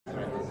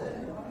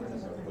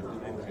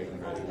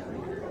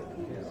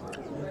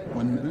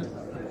1 minute.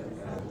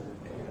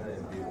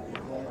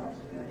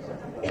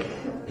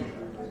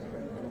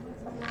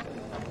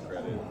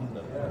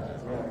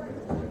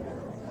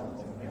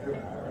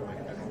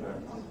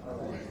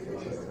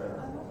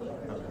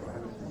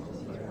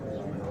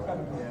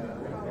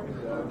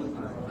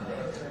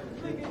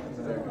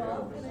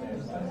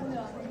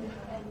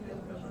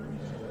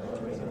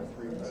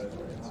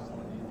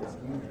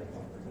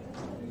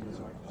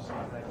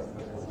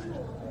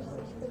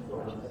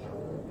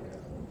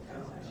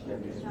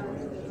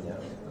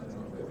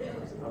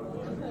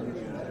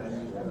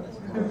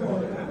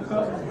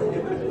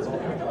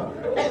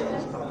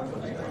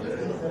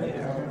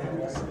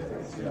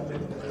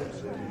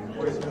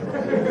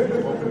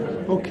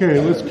 Okay,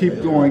 let's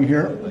keep going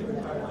here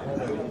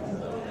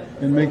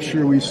and make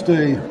sure we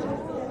stay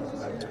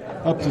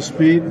up to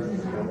speed.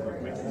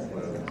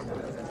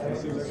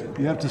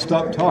 You have to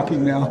stop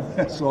talking now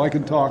so I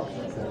can talk.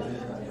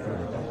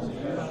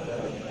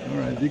 All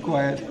right, be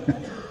quiet.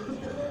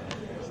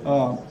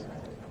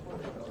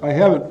 I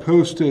haven't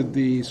posted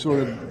the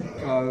sort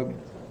of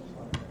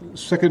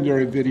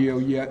secondary video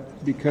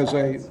yet because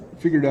I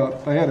figured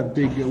out I had a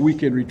big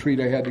weekend retreat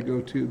I had to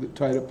go to that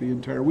tied up the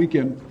entire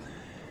weekend.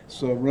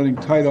 So running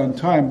tight on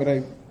time, but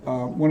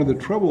one of the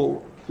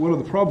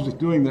problems with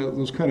doing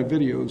those kind of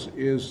videos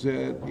is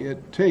that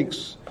it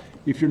takes,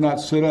 if you're not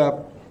set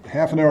up,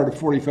 half an hour to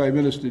 45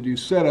 minutes to do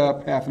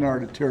setup, half an hour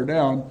to tear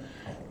down.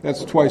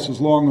 That's twice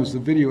as long as the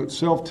video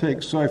itself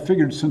takes. So I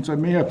figured since I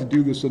may have to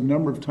do this a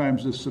number of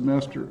times this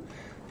semester,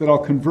 that I'll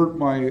convert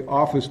my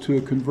office to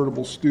a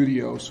convertible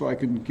studio so I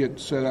can get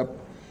set up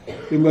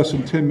in less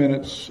than 10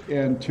 minutes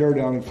and tear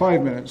down in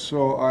 5 minutes.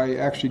 So I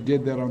actually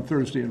did that on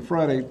Thursday and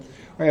Friday.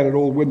 I had an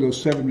old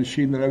Windows 7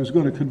 machine that I was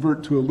going to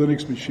convert to a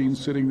Linux machine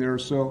sitting there.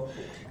 So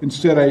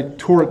instead I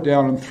tore it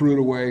down and threw it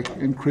away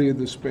and created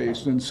the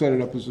space and set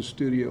it up as a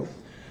studio.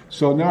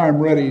 So now I'm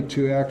ready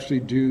to actually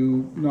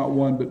do not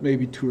one, but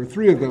maybe 2 or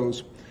 3 of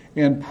those.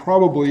 And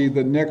probably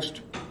the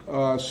next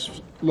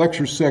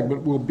lecture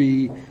segment will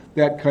be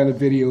that kind of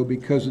video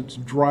because it's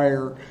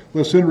drier,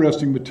 less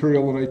interesting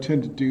material, and I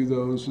tend to do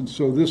those. And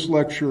so this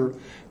lecture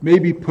may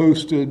be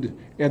posted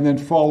and then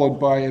followed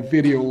by a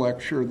video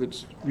lecture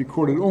that's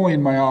recorded only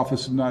in my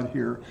office and not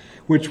here,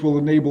 which will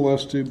enable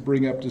us to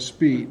bring up to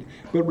speed.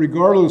 But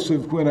regardless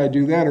of when I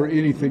do that or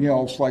anything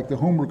else, like the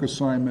homework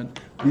assignment,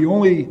 the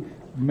only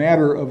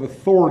matter of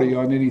authority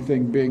on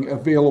anything being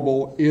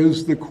available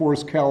is the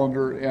course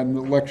calendar and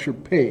the lecture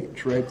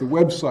page, right? The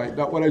website,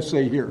 not what I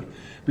say here,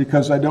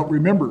 because I don't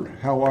remember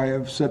how I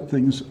have set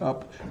things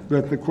up.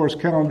 But the course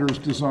calendar is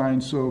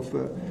designed so if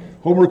the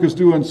homework is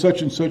due on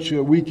such and such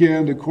a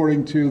weekend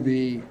according to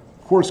the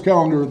course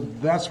calendar,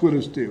 that's what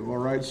it's due, all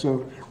right?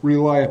 So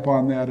rely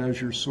upon that as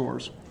your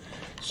source.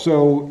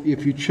 So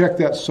if you check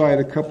that site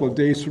a couple of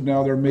days from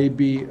now, there may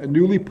be a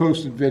newly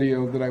posted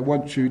video that I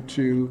want you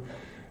to,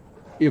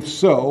 if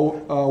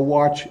so,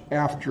 watch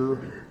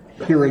after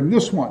hearing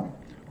this one.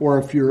 Or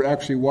if you're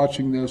actually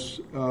watching this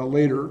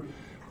later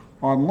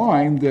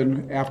online,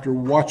 then after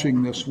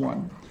watching this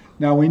one.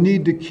 Now we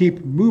need to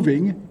keep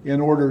moving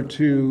in order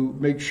to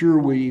make sure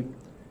we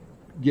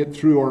get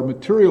through our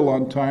material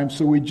on time.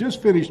 So we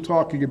just finished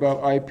talking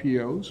about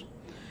IPOs.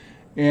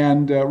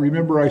 And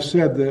remember I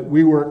said that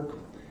WeWork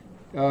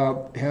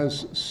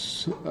has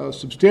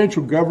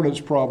substantial governance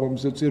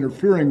problems that's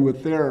interfering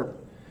with their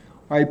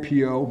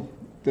IPO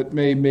that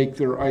may make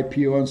their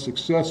IPO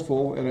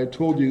unsuccessful. And I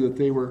told you that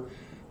they were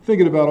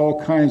thinking about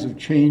all kinds of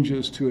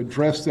changes to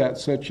address that,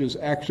 such as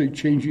actually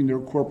changing their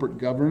corporate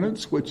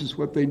governance, which is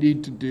what they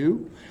need to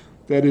do.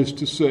 That is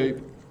to say,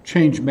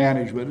 change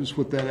management is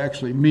what that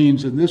actually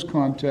means in this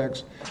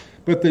context.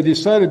 But they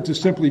decided to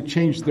simply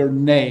change their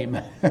name.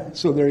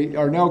 So they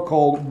are now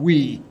called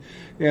We.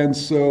 And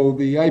so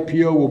the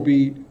IPO will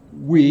be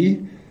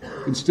We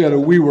instead of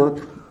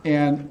WeWork.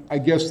 And I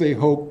guess they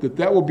hope that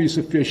that will be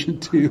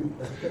sufficient to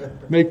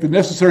make the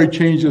necessary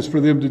changes for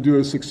them to do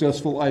a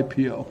successful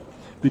IPO.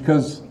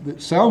 Because it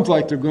sounds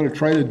like they're going to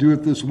try to do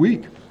it this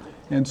week.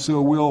 And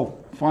so we'll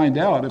find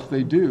out if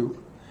they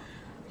do.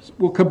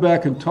 We'll come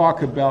back and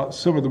talk about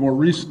some of the more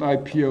recent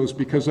IPOs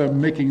because I'm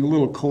making a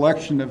little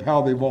collection of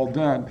how they've all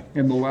done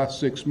in the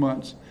last 6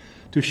 months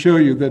to show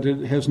you that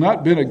it has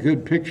not been a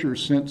good picture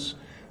since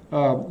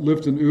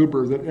Lyft and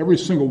Uber, that every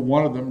single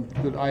one of them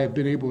that I have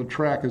been able to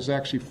track has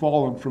actually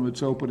fallen from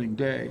its opening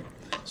day.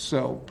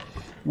 So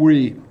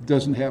we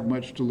doesn't have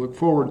much to look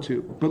forward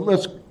to. But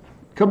let's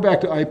come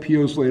back to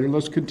IPOs later.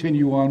 Let's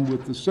continue on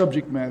with the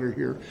subject matter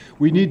here.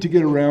 We need to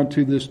get around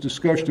to this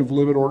discussion of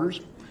limit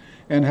orders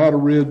and how to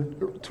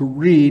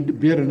read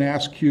bid and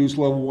ask queues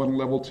level 1 and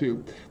level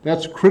 2.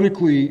 That's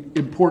critically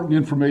important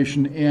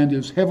information and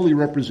is heavily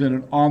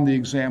represented on the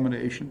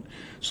examination.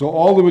 So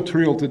all the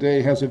material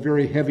today has a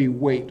very heavy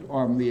weight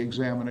on the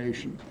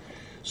examination.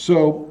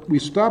 So we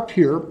stopped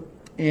here,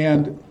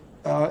 and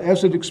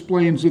as it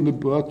explains in the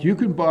book, you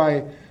can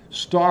buy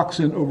stocks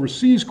in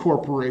overseas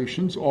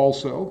corporations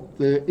also.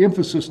 The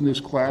emphasis in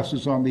this class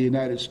is on the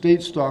United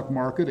States stock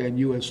market and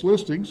U.S.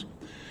 listings.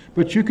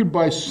 But you can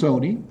buy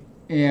Sony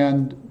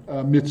and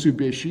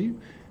Mitsubishi,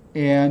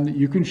 and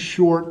you can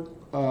short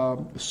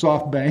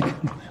SoftBank.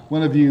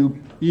 One of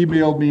you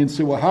emailed me and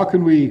said, well, how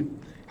can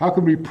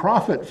we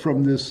profit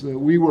from this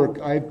WeWork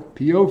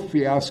IPO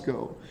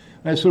fiasco?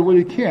 And I said, well,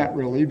 you can't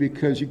really,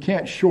 because you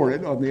can't short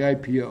it on the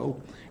IPO,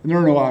 and there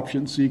are no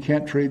options, so you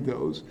can't trade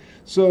those.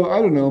 So I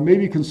don't know,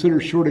 maybe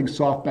consider shorting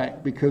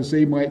SoftBank because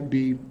they might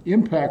be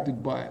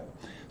impacted by it.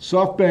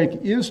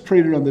 SoftBank is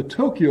traded on the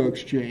Tokyo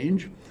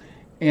Exchange,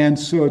 and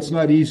so it's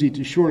not easy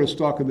to short a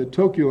stock on the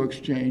Tokyo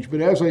Exchange.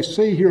 But as I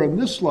say here on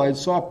this slide,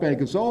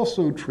 SoftBank is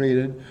also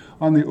traded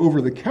on the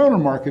over-the-counter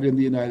market in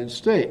the United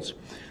States.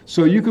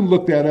 So you can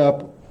look that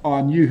up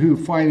on Yahoo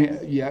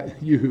Finance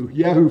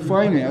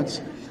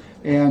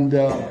and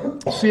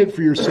see it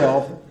for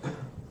yourself.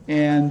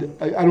 And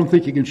I don't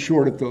think you can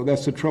short it, though.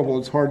 That's the trouble.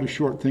 It's hard to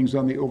short things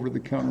on the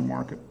over-the-counter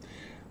market.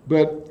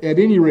 But at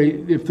any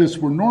rate, if this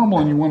were normal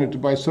and you wanted to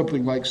buy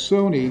something like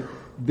Sony,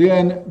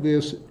 then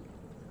this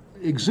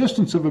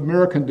existence of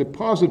American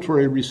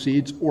Depository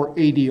Receipts, or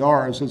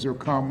ADRs as they're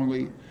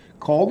commonly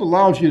called,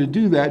 allows you to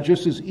do that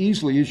just as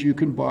easily as you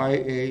can buy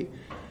a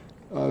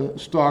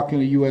stock in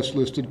a U.S.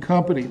 listed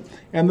company.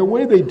 And the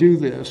way they do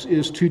this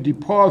is to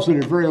deposit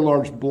a very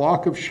large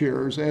block of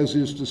shares, as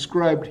is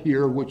described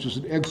here, which is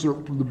an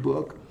excerpt from the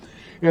book,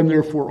 and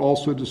therefore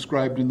also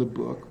described in the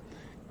book,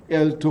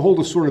 as to hold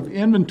a sort of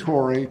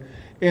inventory,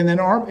 and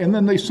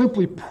then they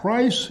simply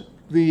price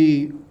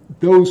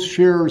those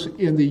shares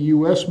in the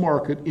U.S.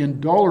 market in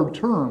dollar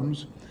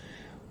terms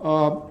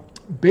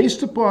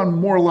based upon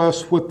more or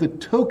less what the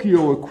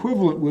Tokyo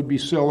equivalent would be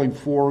selling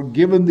for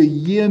given the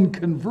yen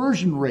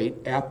conversion rate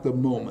at the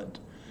moment.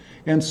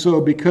 And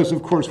so because,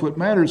 of course, what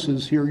matters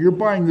is here, you're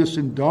buying this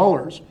in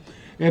dollars,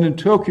 and in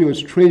Tokyo it's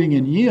trading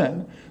in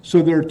yen,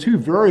 so there are two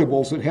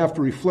variables that have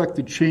to reflect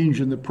the change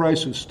in the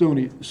price of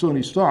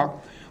Sony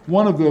stock.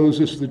 One of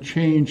those is the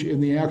change in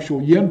the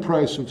actual yen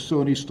price of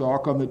Sony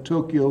stock on the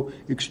Tokyo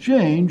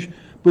Exchange,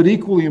 but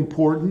equally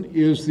important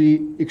is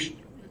the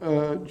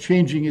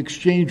changing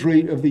exchange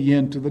rate of the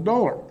yen to the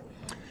dollar.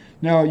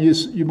 Now,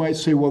 you might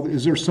say, well,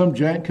 is there some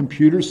giant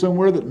computer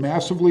somewhere that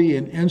massively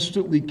and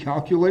instantly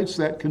calculates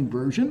that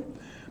conversion?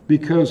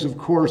 Because, of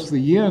course, the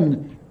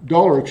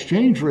yen-dollar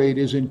exchange rate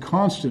is in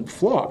constant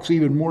flux,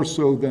 even more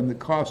so than the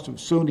cost of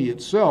Sony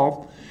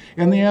itself.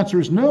 And the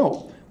answer is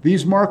no.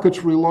 These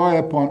markets rely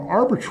upon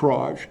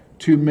arbitrage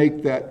to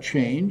make that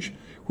change,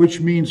 which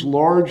means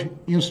large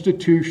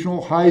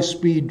institutional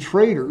high-speed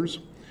traders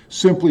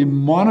simply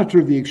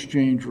monitor the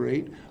exchange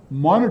rate,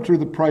 monitor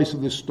the price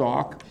of the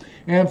stock,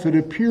 and if it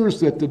appears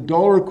that the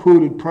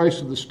dollar-quoted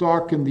price of the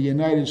stock in the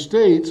United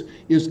States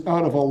is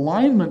out of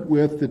alignment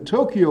with the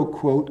Tokyo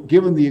quote,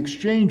 given the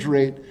exchange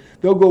rate,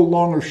 they'll go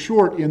long or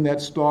short in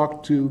that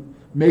stock to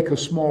make a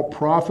small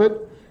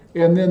profit,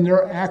 and then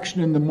their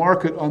action in the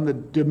market on the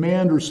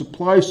demand or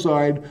supply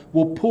side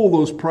will pull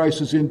those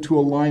prices into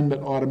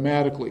alignment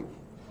automatically.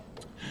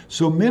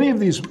 So many of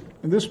these,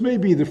 and this may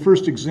be the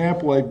first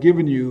example I've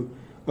given you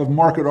of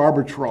market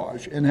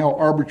arbitrage and how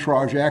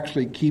arbitrage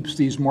actually keeps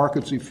these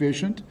markets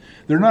efficient.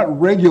 They're not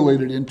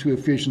regulated into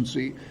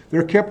efficiency.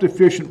 They're kept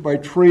efficient by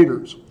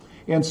traders.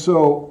 And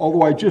so,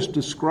 although I just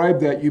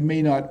described that, you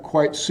may not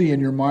quite see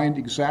in your mind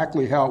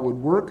exactly how it would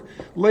work.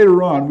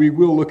 Later on, we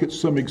will look at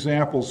some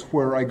examples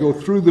where I go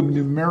through them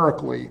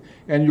numerically,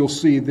 and you'll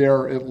see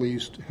there at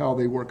least how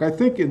they work. I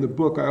think in the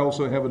book I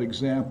also have an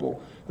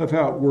example of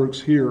how it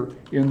works here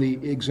in the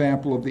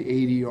example of the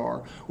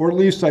ADR. Or at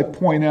least I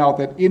point out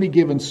that any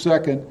given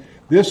second,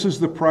 this is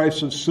the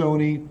price of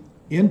Sony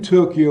in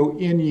Tokyo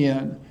in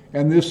yen,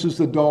 and this is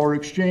the dollar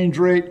exchange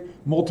rate.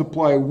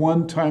 Multiply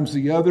one times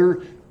the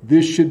other.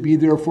 This should be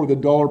therefore the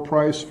dollar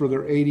price for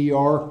their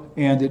ADR,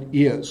 and it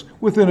is,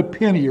 within a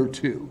penny or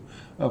two,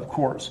 of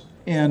course.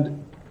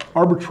 And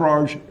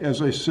arbitrage,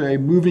 as I say,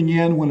 moving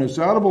in when it's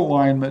out of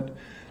alignment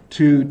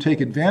to take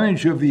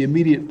advantage of the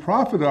immediate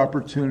profit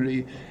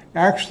opportunity,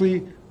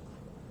 actually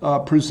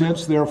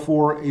presents,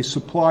 therefore, a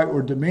supply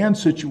or demand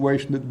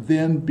situation that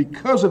then,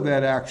 because of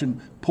that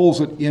action, pulls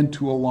it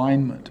into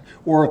alignment.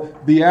 Or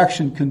the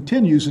action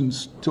continues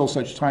until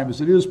such time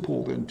as it is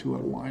pulled into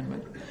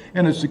alignment.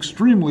 And it's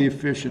extremely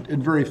efficient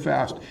and very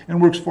fast and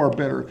works far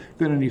better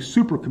than any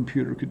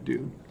supercomputer could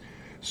do.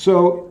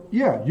 So,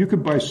 yeah, you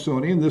could buy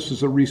Sony, and this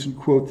is a recent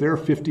quote there,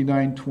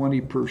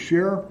 $59.20 per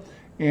share.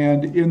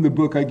 And in the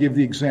book, I give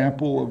the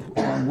example of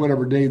on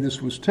whatever day this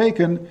was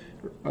taken,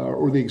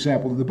 or the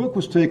example of the book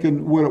was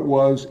taken, what it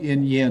was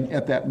in yen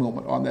at that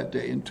moment on that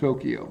day in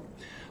Tokyo.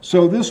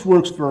 So this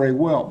works very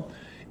well.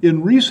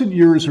 In recent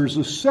years, there's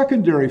a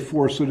secondary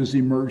force that has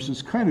emerged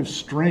that's kind of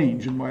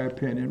strange, in my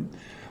opinion.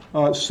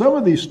 Some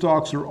of these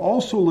stocks are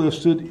also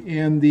listed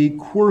in the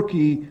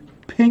quirky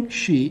pink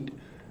sheet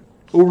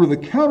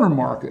over-the-counter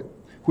market,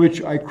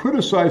 which I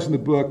criticize in the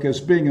book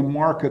as being a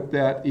market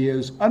that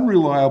is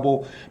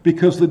unreliable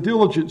because the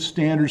diligence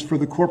standards for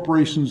the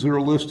corporations that are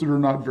listed are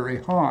not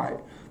very high.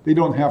 They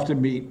don't have to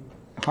meet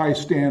high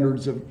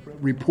standards of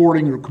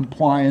reporting or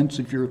compliance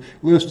if you're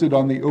listed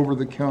on the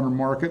over-the-counter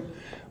market.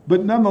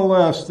 But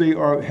nonetheless, they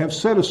have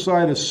set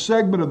aside a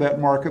segment of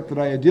that market that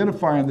I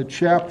identify in the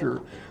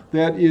chapter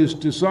that is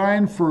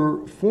designed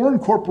for foreign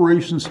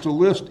corporations to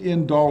list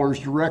in dollars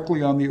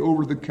directly on the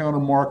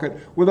over-the-counter market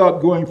without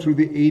going through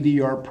the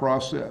ADR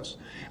process.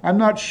 I'm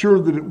not sure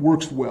that it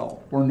works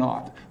well or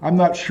not. I'm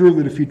not sure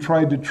that if you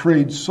tried to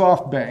trade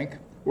SoftBank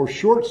or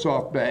short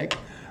SoftBank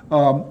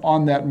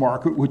on that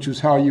market, which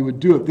is how you would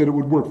do it, that it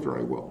would work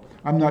very well.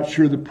 I'm not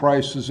sure the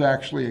price is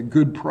actually a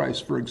good price,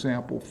 for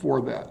example,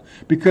 for that,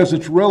 because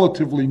it's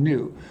relatively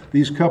new.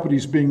 These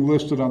companies being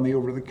listed on the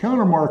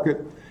over-the-counter market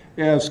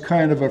as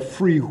kind of a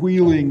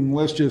freewheeling,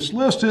 let's just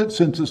list it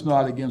since it's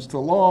not against the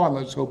law and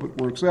let's hope it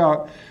works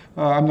out.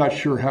 I'm not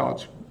sure how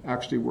it's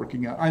actually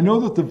working out. I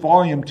know that the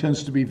volume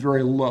tends to be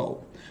very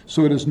low,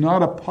 so it is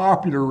not a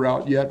popular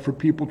route yet for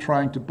people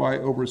trying to buy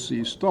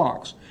overseas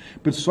stocks.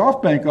 But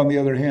SoftBank, on the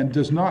other hand,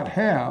 does not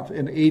have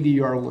an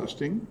ADR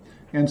listing.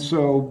 And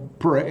so,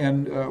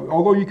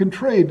 although you can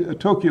trade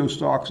Tokyo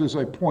stocks, as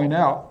I point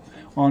out,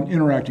 on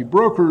Interactive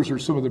Brokers or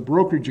some of the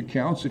brokerage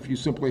accounts, if you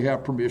simply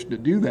have permission to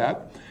do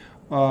that,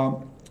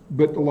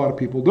 but a lot of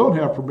people don't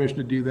have permission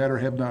to do that or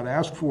have not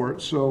asked for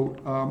it. So,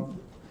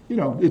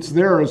 it's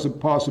there as a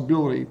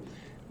possibility,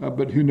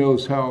 but who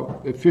knows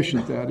how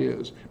efficient that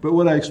is. But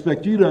what I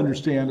expect you to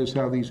understand is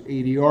how these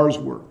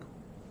ADRs work.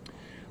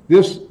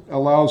 This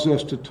allows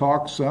us to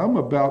talk some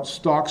about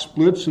stock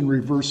splits and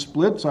reverse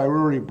splits. I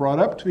already brought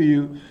up to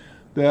you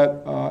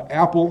that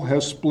Apple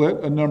has split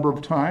a number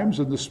of times,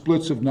 and the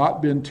splits have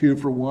not been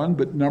 2-for-1,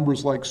 but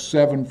numbers like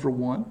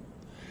 7-for-1.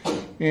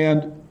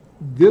 And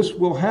this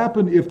will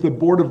happen if the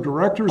board of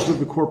directors of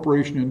the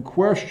corporation in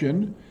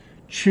question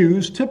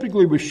choose,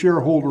 typically with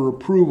shareholder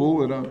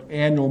approval at an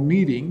annual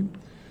meeting.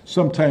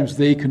 Sometimes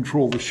they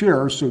control the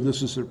shares, so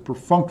this is a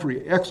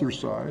perfunctory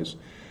exercise,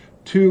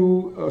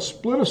 to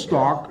split a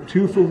stock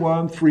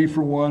 2-for-1,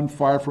 3-for-1,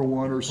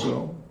 5-for-1 or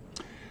so,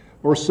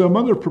 or some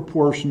other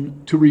proportion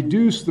to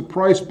reduce the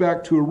price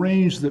back to a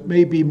range that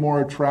may be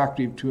more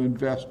attractive to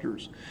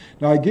investors.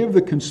 Now, I give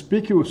the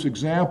conspicuous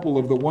example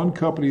of the one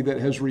company that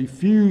has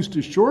refused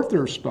to short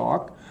their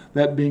stock,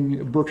 that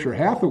being Berkshire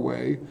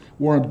Hathaway,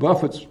 Warren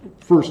Buffett's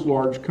first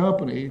large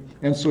company,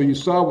 and so you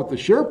saw what the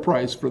share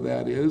price for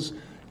that is,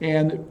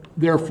 and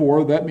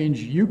therefore that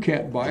means you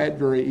can't buy it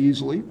very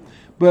easily.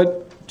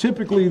 But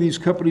typically these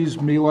companies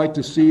may like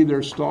to see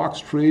their stocks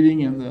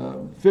trading in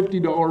the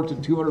 $50 to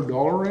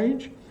 $200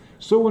 range.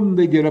 So when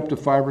they get up to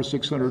 $500 or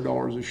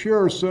 $600 a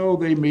share or so,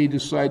 they may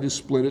decide to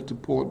split it to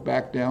pull it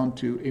back down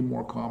to a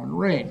more common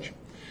range.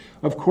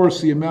 Of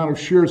course, the amount of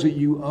shares that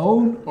you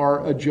own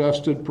are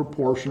adjusted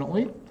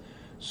proportionately.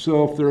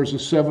 So if there's a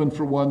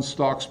 7-for-1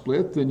 stock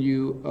split, then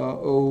you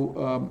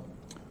owe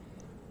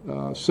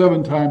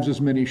 7 times as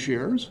many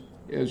shares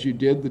as you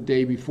did the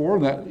day before.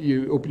 That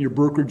you open your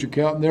brokerage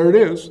account and there it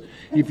is.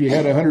 If you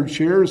had 100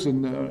 shares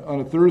on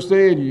a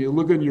Thursday and you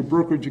look at your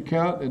brokerage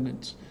account and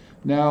it's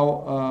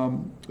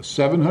now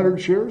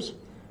 700 shares,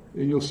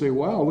 and you'll say,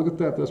 wow, look at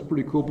that, that's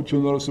pretty cool, but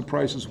you'll notice the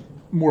price is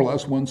more or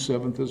less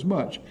 1/7 as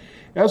much.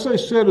 As I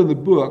said in the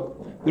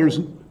book, there's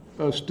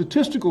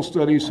statistical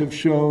studies have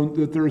shown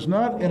that there's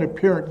not an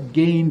apparent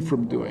gain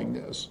from doing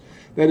this.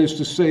 That is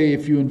to say,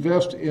 if you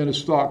invest in a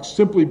stock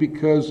simply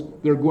because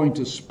they're going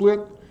to split,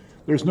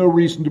 there's no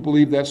reason to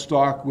believe that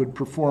stock would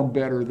perform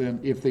better than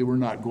if they were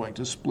not going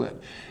to split.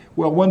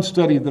 Well, one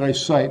study that I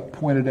cite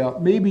pointed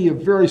out maybe a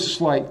very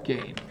slight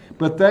gain,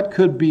 but that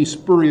could be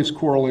spurious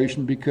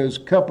correlation because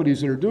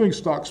companies that are doing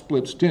stock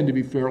splits tend to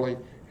be fairly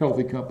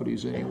healthy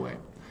companies anyway.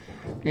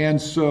 And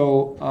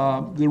so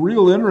the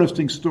real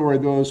interesting story,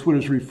 though, is what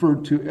is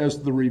referred to as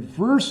the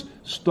reverse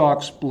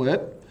stock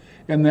split,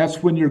 and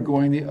that's when you're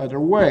going the other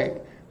way.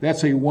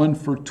 That's a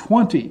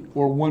 1-for-20,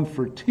 or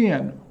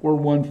 1-for-10, or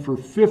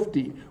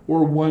 1-for-50,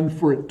 or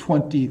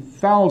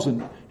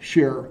 1-for-20,000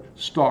 share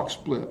stock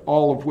split,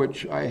 all of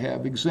which I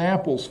have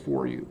examples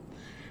for you.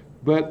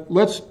 But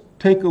let's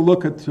take a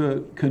look at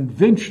the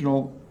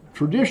conventional,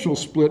 traditional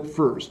split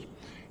first.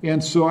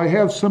 And so I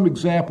have some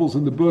examples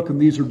in the book,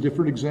 and these are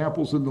different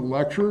examples in the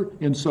lecture.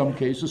 In some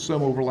cases,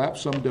 some overlap,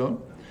 some don't.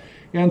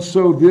 And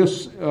so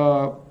this,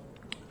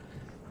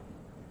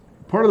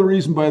 part of the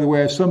reason, by the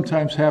way, I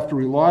sometimes have to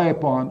rely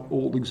upon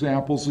old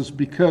examples is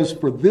because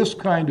for this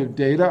kind of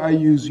data, I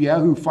use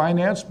Yahoo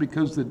Finance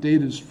because the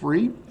data is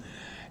free.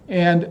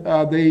 And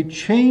they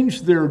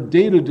changed their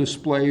data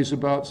displays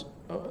about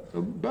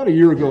a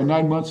year ago,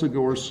 9 months ago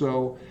or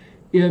so,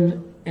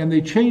 and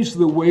they changed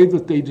the way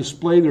that they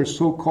display their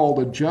so-called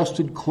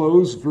adjusted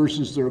close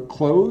versus their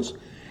close.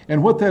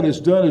 And what that has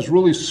done is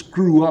really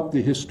screw up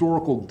the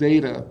historical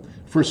data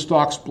for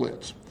stock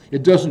splits.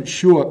 It doesn't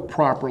show up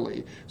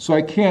properly. So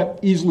I can't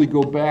easily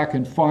go back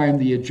and find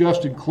the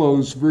adjusted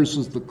close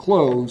versus the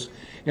close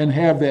and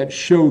have that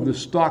show the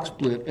stock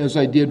split as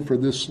I did for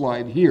this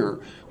slide here,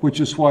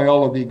 which is why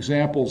all of the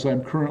examples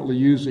I'm currently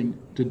using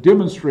to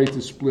demonstrate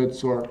the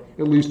splits are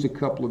at least a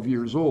couple of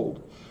years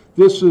old.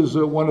 This is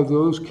one of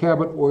those,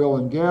 Cabot Oil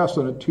and Gas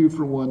on a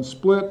 2-for-1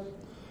 split.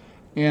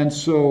 And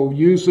so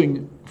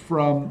using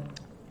from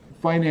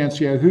Finance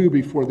Yahoo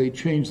before they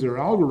changed their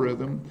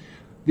algorithm,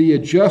 The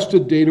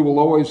adjusted data will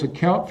always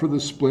account for the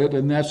split,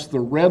 and that's the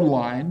red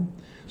line.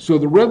 So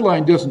the red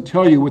line doesn't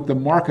tell you what the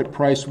market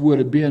price would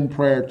have been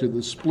prior to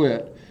the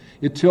split.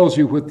 It tells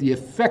you what the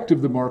effect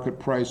of the market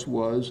price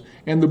was,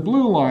 and the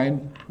blue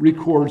line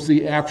records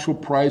the actual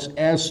price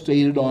as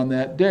stated on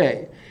that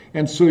day.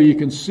 And so you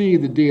can see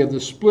the day of the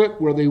split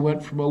where they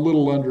went from a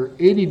little under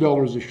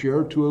 $80 a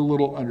share to a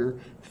little under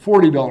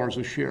 $40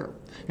 a share.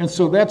 And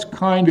so that's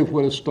kind of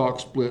what a stock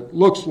split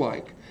looks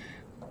like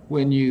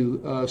when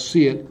you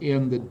see it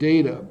in the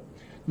data.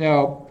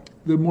 Now,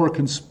 the more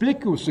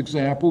conspicuous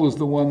example is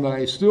the one that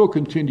I still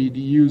continue to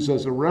use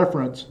as a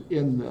reference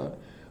in the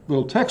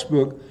little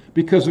textbook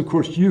because, of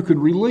course, you can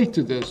relate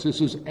to this.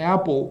 This is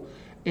Apple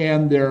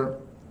and their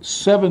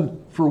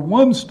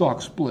 7-for-1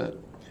 stock split.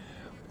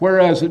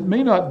 Whereas it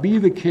may not be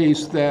the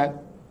case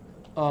that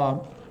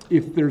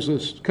if there's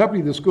a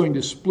company that's going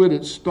to split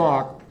its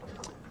stock,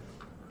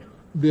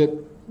 that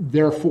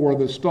therefore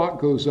the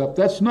stock goes up.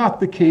 That's not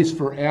the case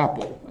for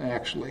Apple,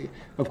 actually,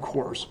 of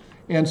course.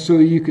 And so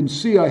you can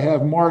see I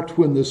have marked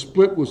when the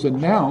split was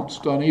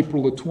announced on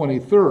April the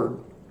 23rd.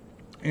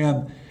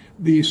 And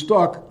the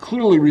stock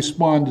clearly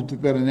responded to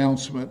that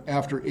announcement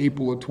after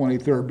April the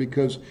 23rd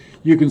because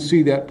you can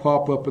see that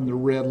pop up in the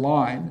red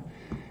line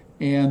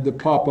and the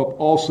pop up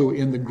also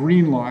in the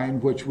green line,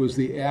 which was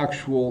the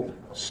actual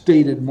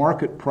stated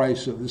market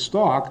price of the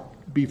stock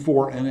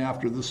before and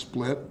after the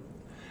split.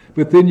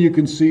 But then you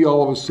can see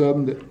all of a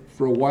sudden that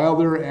for a while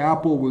there,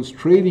 Apple was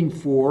trading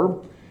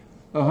for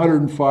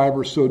 $105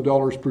 or so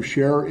per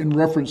share in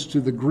reference to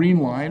the green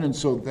line. And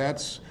so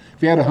that's,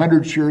 if you had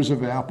 100 shares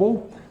of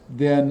Apple,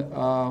 then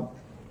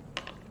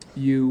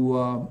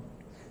you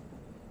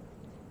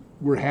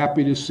were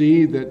happy to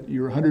see that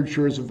your 100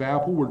 shares of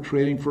Apple were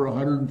trading for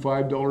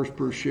 $105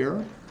 per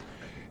share.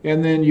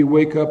 And then you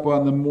wake up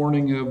on the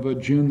morning of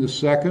June the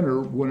 2nd,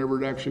 or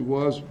whenever it actually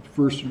was,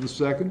 1st or the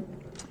 2nd,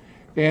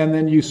 and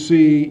then you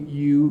see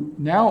you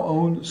now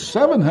own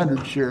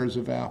 700 shares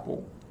of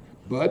Apple,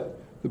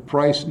 but the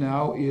price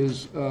now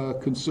is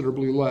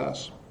considerably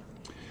less.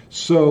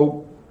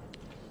 So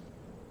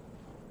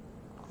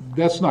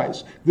that's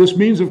nice. This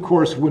means, of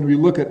course, when we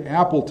look at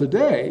Apple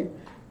today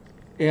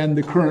and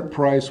the current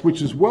price,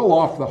 which is well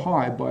off the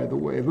high, by the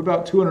way, of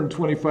about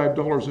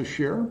 $225 a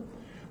share,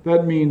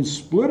 that means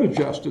split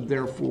adjusted,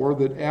 therefore,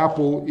 that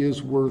Apple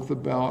is worth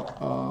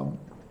about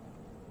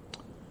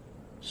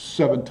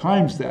 7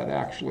 times that,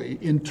 actually,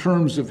 in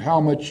terms of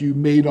how much you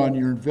made on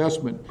your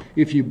investment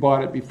if you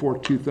bought it before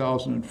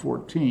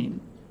 2014.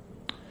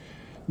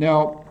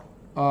 Now,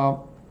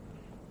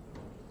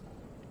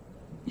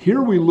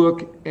 here we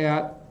look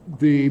at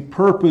the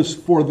purpose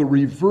for the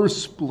reverse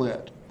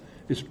split.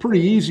 It's pretty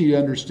easy to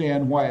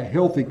understand why a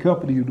healthy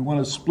company would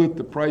want to split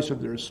the price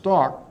of their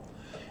stock.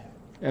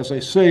 As I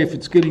say, if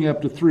it's getting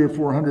up to $300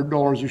 or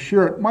 $400 a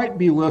share, it might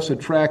be less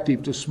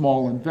attractive to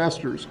small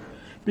investors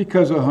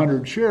because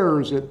 100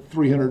 shares at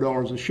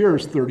 $300 a share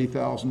is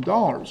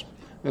 $30,000.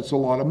 That's a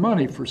lot of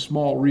money for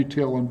small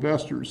retail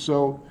investors.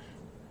 So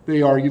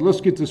they argue,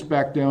 let's get this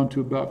back down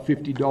to about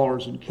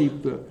 $50 and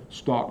keep the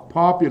stock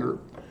popular.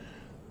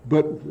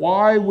 But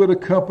why would a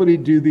company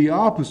do the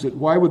opposite?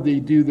 Why would they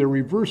do their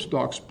reverse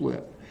stock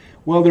split?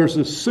 Well, there's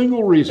a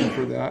single reason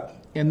for that,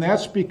 and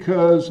that's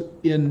because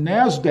in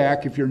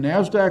NASDAQ, if you're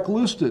NASDAQ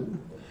listed,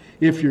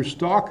 if your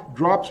stock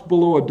drops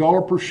below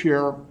 $1 per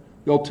share,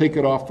 they'll take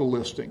it off the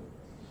listing.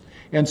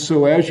 And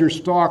so as your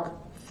stock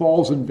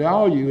falls in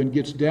value and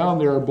gets down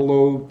there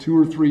below $2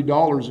 or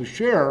 $3 a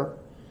share,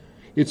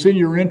 it's in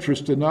your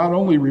interest to not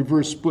only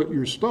reverse split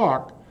your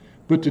stock,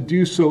 but to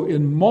do so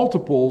in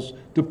multiples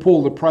to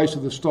pull the price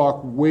of the stock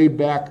way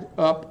back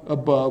up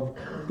above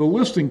the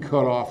listing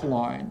cutoff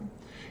line.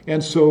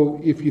 And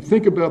so if you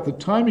think about the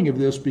timing of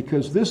this,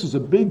 because this is a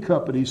big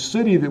company,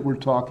 Citi that we're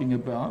talking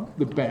about,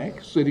 the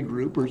bank,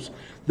 Citigroup, or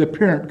the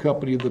parent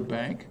company of the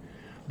bank,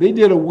 they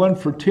did a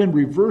 1-for-10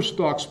 reverse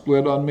stock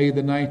split on May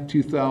the 9th,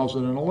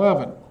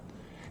 2011.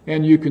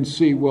 And you can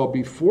see, well,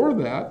 before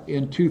that,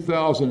 in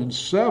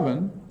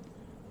 2007,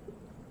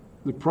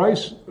 the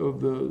price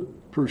of the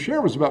per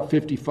share was about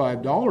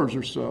 $55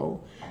 or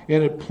so,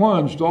 and it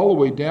plunged all the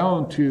way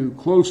down to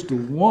close to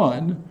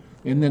 1,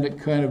 and then it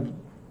kind of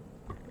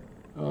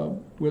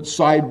went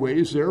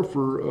sideways there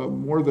for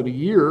more than a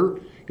year,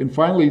 and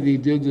finally they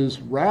did this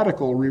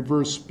radical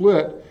reverse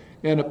split,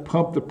 and it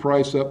pumped the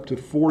price up to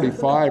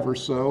 45 or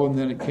so, and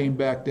then it came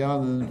back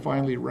down and then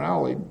finally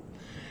rallied.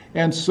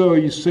 And so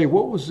you say,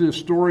 what was the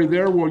story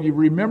there? Well, you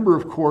remember,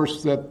 of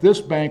course, that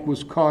this bank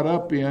was caught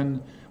up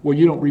in, well,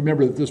 you don't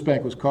remember that this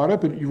bank was caught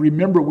up, but you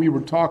remember we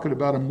were talking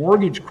about a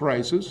mortgage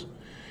crisis.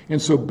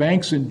 And so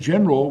banks in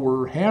general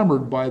were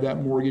hammered by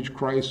that mortgage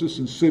crisis,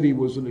 and Citi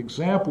was an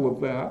example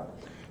of that.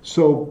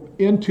 So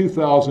in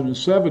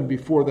 2007,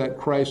 before that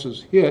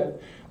crisis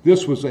hit,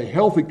 this was a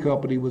healthy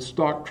company with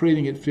stock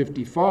trading at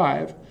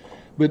 55,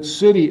 but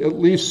Citi at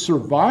least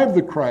survived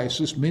the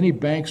crisis. Many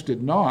banks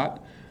did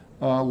not.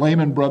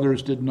 Lehman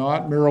Brothers did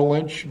not. Merrill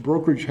Lynch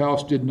brokerage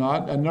house did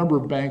not. A number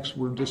of banks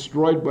were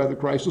destroyed by the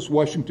crisis.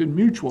 Washington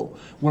Mutual,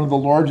 one of the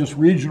largest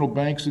regional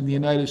banks in the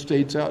United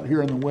States out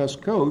here on the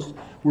West Coast,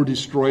 were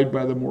destroyed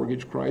by the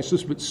mortgage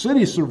crisis. But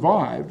Citi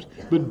survived,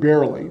 but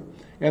barely.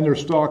 And their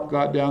stock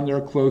got down there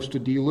close to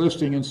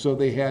delisting, and so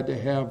they had to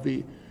have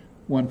the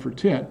 1 for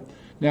 10.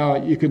 Now,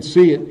 you can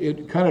see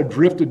it kind of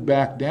drifted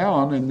back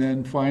down, and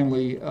then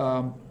finally,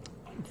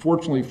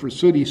 fortunately for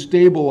Citi,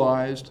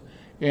 stabilized,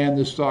 and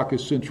the stock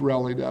has since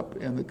rallied up,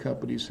 and the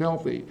company's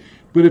healthy.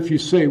 But if you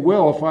say,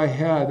 well, if I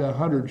had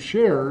 100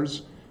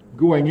 shares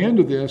going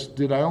into this,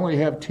 did I only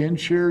have 10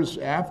 shares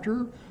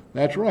after?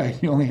 That's right,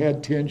 you only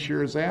had 10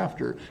 shares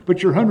after.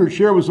 But your 100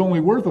 share was only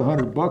worth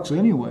 $100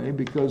 anyway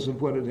because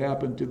of what had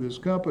happened to this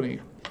company.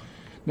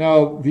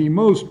 Now, the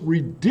most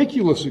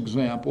ridiculous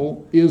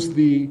example is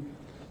the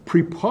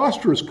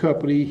preposterous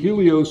company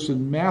Helios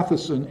and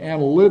Matheson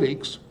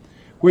Analytics,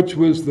 which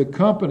was the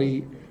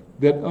company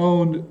that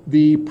owned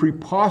the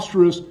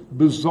preposterous,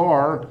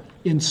 bizarre,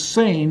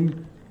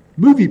 insane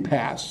movie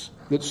pass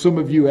that some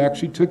of you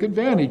actually took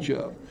advantage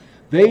of.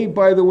 They,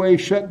 by the way,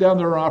 shut down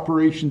their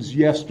operations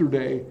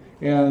yesterday,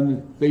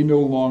 and they no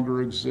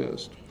longer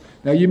exist.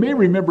 Now, you may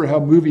remember how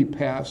Movie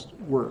Pass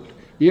worked.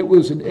 It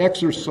was an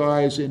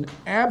exercise in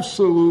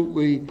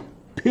absolutely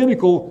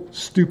pinnacle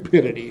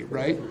stupidity,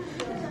 right?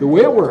 The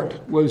way it worked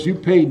was you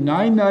paid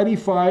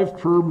 $9.95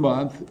 per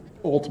month,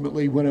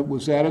 ultimately, when it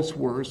was at its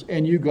worst,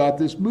 and you got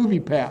this Movie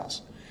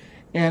Pass.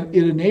 And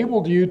it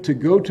enabled you to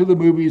go to the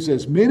movies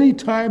as many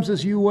times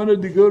as you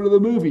wanted to go to the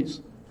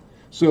movies.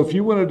 So if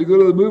you wanted to go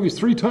to the movies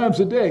 3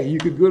 times a day, you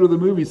could go to the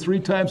movies 3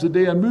 times a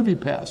day on Movie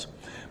Pass.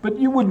 But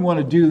you wouldn't want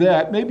to do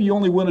that. Maybe you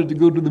only wanted to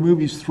go to the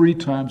movies 3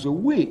 times a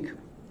week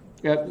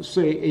at,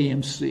 say,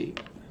 AMC.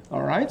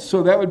 All right?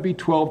 So that would be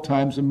 12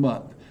 times a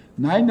month.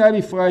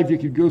 $9.95, you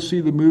could go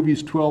see the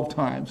movies 12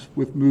 times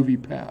with Movie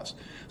Pass.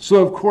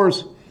 So, of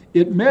course,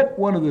 it met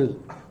one of the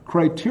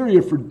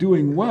criteria for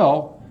doing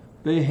well.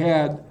 They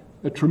had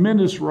a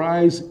tremendous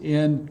rise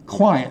in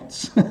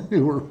clients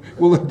who were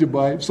willing to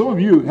buy. Some of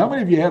you, how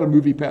many of you had a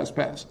Movie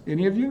Pass?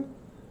 Any of you?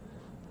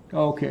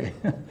 Okay.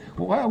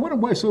 Well, I wonder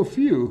why so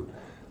few.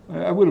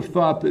 I would have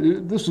thought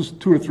that this was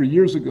 2 or 3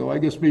 years ago. I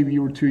guess maybe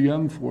you were too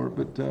young for it.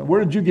 But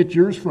where did you get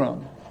yours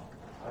from?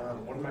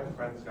 One of my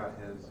friends got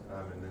his,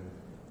 and then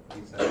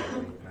he said to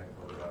me, and I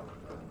filled it up.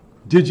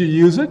 Did you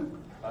use it?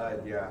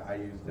 Yeah, I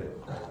used it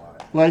a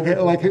lot.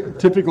 Like a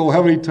typical,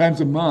 how many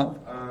times a month?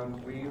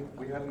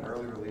 We had an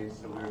early release,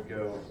 so we would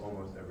go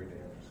almost every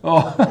day.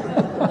 Oh,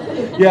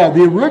 yeah,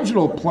 the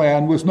original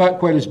plan was not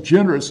quite as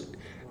generous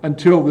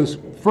until this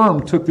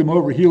firm took them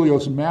over,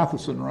 Helios and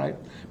Matheson, right?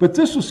 But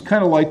this was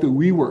kind of like the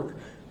WeWork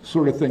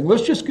sort of thing.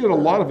 Let's just get a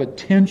lot of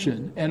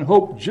attention and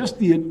hope just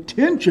the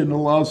attention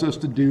allows us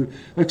to do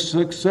a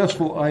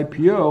successful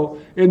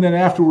IPO, and then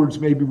afterwards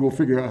maybe we'll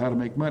figure out how to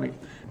make money.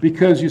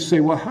 Because you say,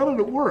 well, how did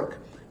it work?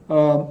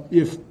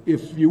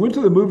 If you went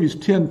to the movies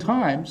 10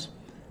 times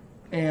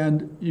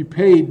and you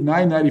paid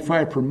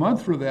 $9.95 per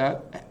month for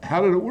that,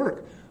 how did it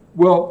work?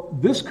 Well,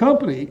 this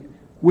company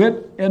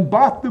went and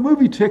bought the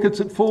movie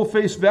tickets at full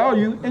face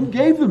value and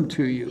gave them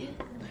to you.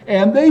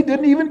 And they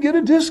didn't even get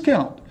a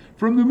discount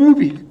from the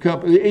movie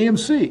company,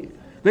 AMC.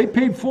 They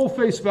paid full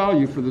face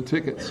value for the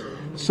tickets.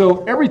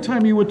 So every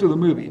time you went to the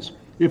movies,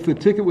 if the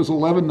ticket was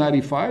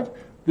 $11.95,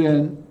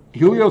 then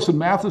Helios and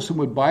Matheson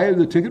would buy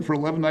the ticket for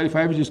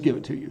 $11.95 and just give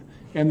it to you.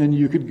 And then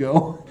you could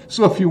go.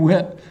 So if you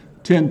went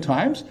 10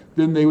 times,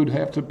 then they would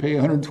have to pay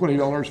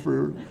 $120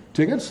 for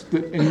tickets,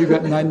 and you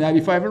got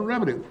 $9.95 in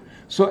revenue.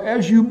 So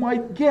as you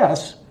might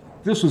guess,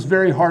 this was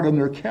very hard on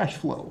their cash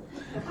flow.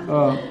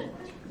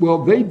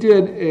 Well, they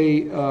did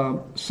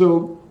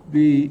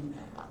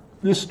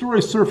this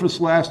story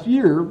surfaced last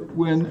year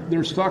when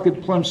their stock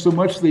had plunged so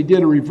much they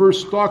did a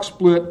reverse stock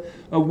split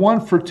of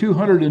 1 for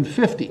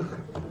 250.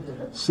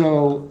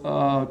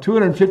 So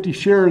 250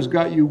 shares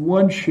got you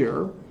 1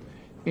 share.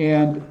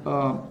 And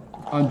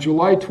on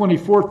July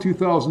 24th,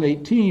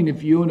 2018,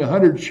 if you owned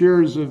 100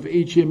 shares of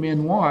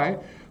HMNY,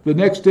 the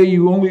next day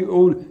you only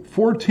owed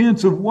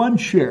 4/10 of 1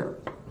 share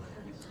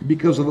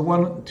because of the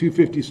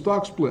 250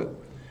 stock split.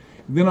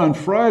 And then on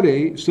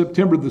Friday,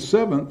 September the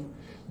 7th,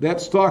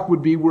 that stock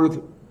would be worth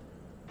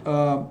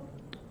a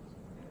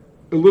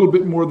little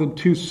bit more than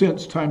 2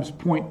 cents times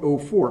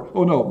 0.04.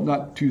 Oh, no,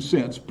 not 2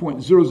 cents,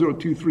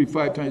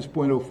 0.00235 times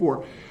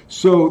 0.04.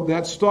 So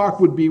that stock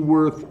would be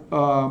worth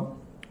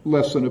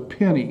less than a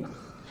penny.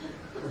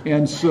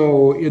 And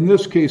so in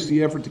this case,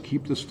 the effort to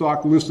keep the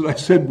stock listed, I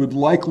said, would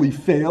likely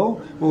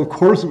fail. Well, of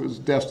course it was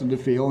destined to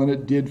fail, and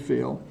it did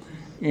fail.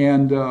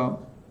 And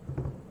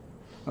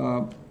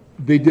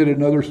they did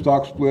another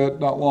stock split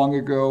not long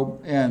ago,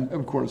 and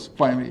of course,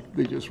 finally,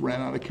 they just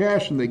ran out of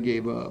cash and they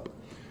gave up.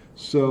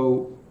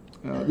 So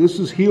this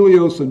is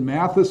Helios and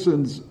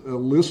Matheson's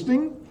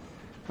listing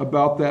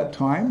about that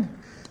time.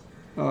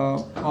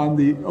 On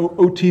the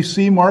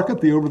OTC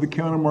market, the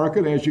over-the-counter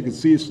market, as you can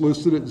see, it's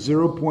listed at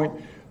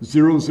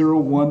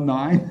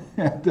 0019,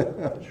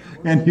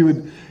 and you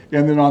would,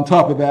 and then on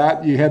top of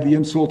that, you had the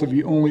insult if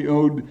you only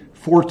owed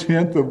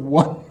 4/10 of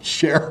one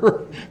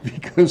share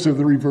because of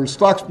the reverse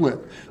stock split.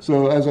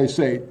 So as I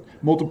say,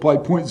 multiply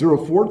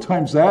 0.04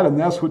 times that, and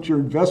that's what your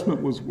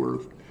investment was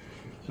worth.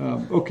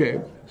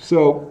 Okay,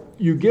 so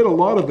you get a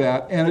lot of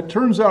that, and it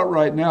turns out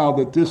right now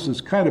that this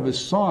is kind of a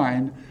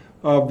sign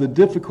of the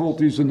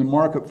difficulties in the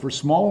market for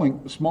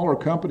smaller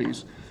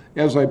companies.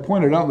 As I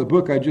pointed out in the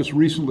book, I just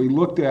recently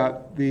looked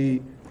at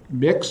the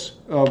mix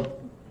of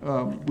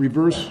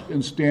reverse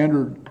and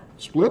standard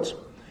splits,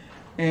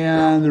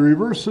 and the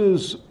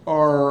reverses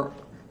are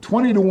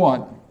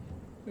 20-1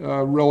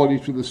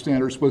 relative to the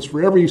standard splits.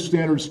 For every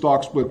standard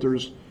stock split,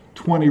 there's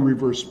 20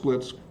 reverse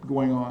splits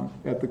going on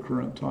at the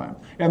current time.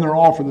 And they're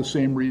all for the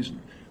same reason.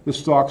 The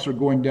stocks are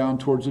going down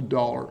towards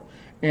 $1,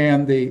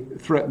 and they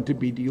threaten to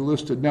be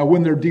delisted. Now,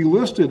 when they're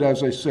delisted,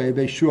 as I say,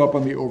 they show up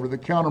on the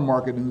over-the-counter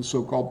market in the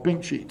so-called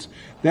pink sheets.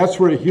 That's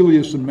where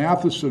Helios and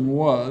Matheson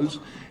was.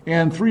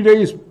 And 3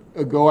 days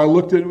ago, I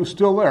looked at it, it was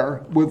still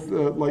there with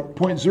like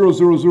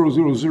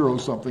 0.00000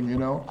 something, you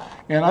know.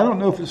 And I don't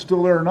know if it's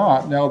still there or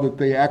not now that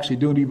they actually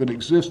don't even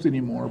exist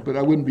anymore, but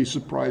I wouldn't be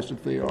surprised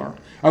if they are.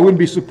 I wouldn't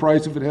be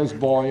surprised if it has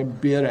volume,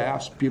 bid,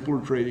 ask, people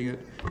are trading it,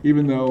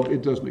 even though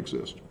it doesn't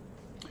exist.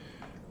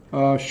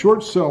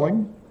 Short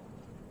selling.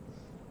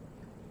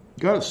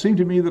 God, it seemed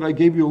to me that I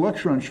gave you a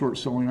lecture on short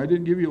selling. I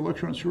didn't give you a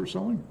lecture on short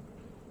selling?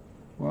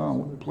 Wow,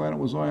 what planet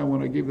was I on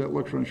when I gave that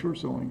lecture on short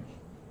selling?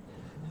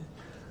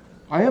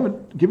 I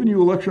haven't given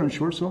you a lecture on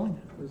short selling?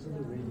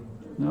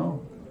 No?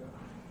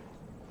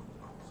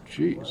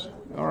 Jeez.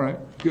 All right,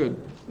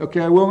 good. Okay,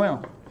 I will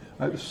now.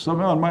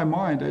 Somehow in my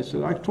mind, I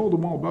said, I told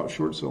them all about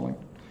short selling.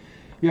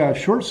 Yeah,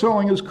 short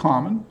selling is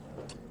common.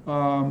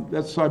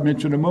 That's, I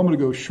mentioned a moment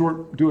ago,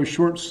 do a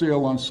short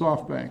sale on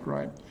SoftBank,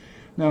 right?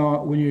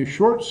 Now, when you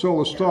short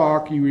sell a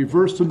stock, you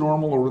reverse the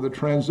normal over the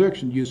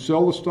transaction. You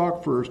sell the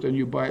stock first and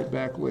you buy it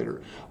back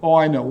later. Oh,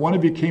 I know. One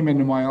of you came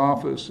into my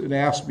office and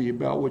asked me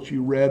about what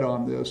you read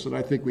on this, and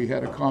I think we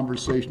had a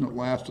conversation that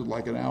lasted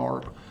like an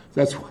hour.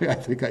 That's why I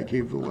think I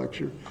gave the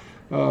lecture.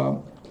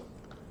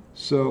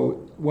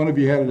 So one of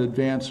you had an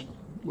advanced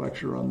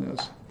lecture on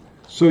this.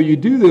 So you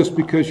do this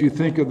because you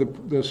think of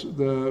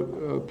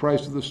the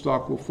price of the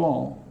stock will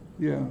fall.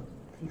 Yeah.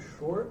 If you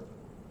short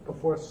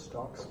before a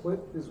stock split,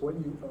 is what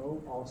you owe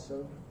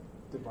also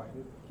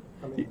divided?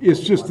 I mean,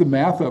 it's just the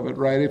math of it,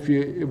 right? If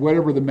you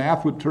whatever the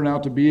math would turn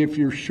out to be, if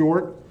you're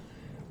short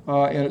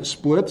and it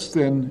splits,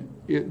 then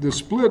the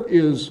split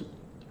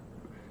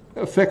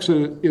affects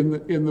it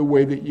in the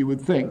way that you would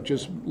think,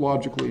 just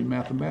logically and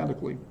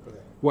mathematically.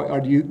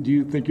 What do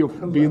you think you'll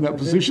be in that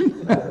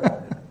position?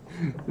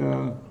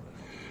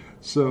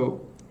 So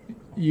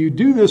you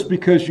do this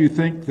because you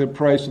think the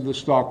price of the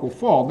stock will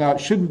fall. Now, it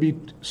shouldn't be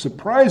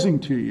surprising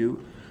to you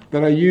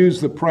that I use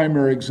the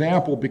primary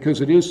example, because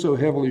it is so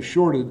heavily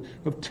shorted,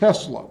 of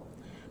Tesla.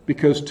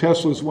 Because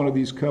Tesla is one of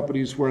these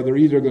companies where they're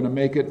either going to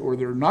make it or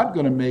they're not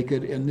going to make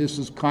it, and this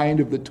is kind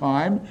of the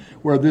time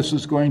where this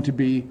is going to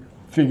be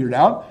figured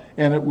out,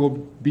 and it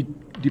will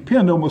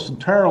depend almost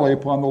entirely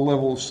upon the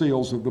level of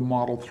sales of the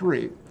Model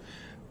 3.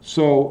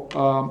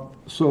 So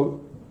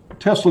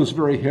Tesla is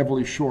very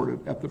heavily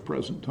shorted at the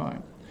present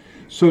time.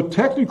 So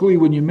technically,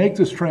 when you make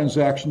this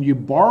transaction, you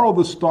borrow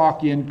the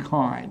stock in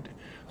kind.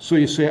 So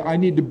you say, I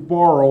need to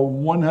borrow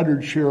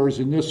 100 shares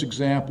in this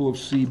example of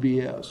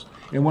CBS.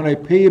 And when I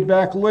pay you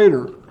back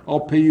later,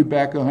 I'll pay you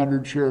back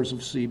 100 shares of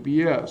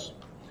CBS.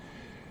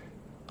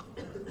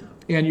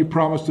 And you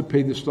promise to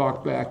pay the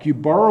stock back. You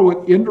borrow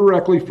it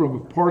indirectly from a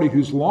party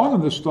who's long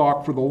in the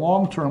stock for the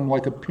long term,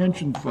 like a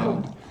pension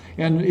fund,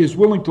 and is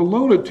willing to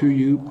loan it to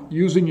you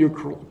using your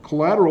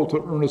collateral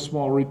to earn a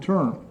small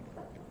return.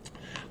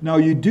 Now,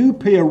 you do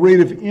pay a rate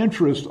of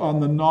interest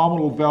on the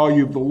nominal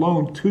value of the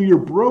loan to your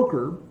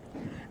broker,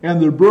 and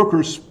the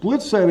broker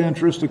splits that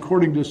interest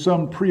according to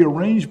some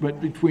prearrangement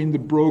between the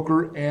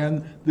broker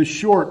and the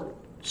short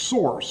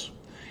source.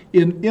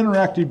 In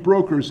Interactive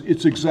Brokers,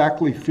 it's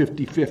exactly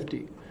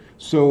 50-50.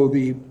 So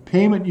the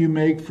payment you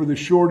make for the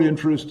short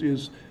interest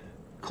is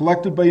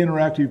collected by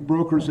Interactive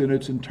Brokers in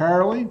its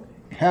entirety.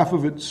 Half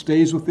of it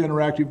stays with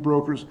Interactive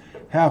Brokers,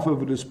 half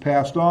of it is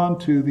passed on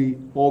to the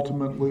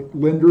ultimate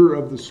lender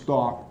of the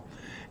stock.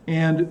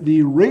 And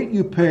the rate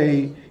you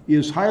pay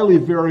is highly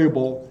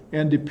variable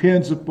and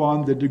depends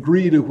upon the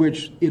degree to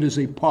which it is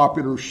a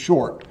popular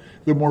short.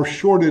 The more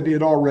shorted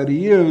it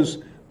already is,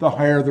 the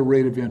higher the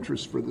rate of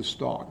interest for the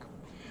stock.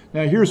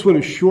 Now, here's what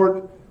a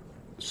short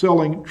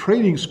selling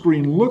trading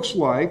screen looks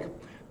like.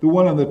 The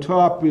one on the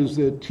top is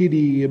the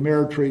TD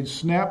Ameritrade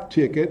Snap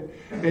ticket,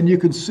 and you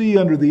can see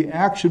under the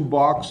action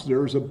box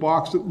there's a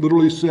box that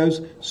literally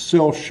says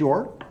sell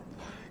short.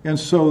 And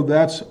so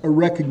that's a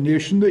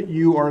recognition that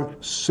you are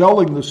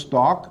selling the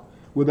stock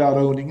without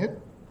owning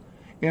it.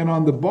 And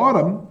on the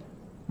bottom,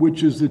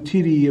 which is the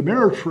TD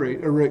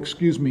Ameritrade,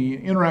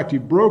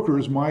 Interactive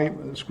Brokers, my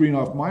screen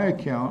off my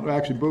account,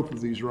 actually both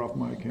of these are off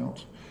my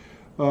accounts,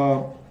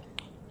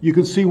 you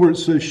can see where it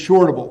says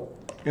shortable.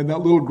 in that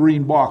little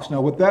green box.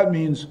 Now, what that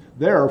means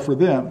there for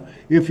them,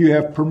 if you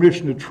have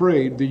permission to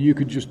trade, then you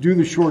could just do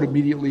the short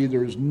immediately.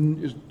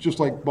 It's just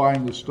like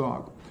buying the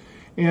stock.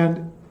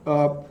 And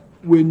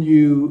when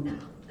you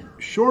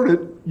short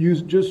it, you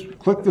just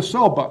click the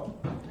sell button.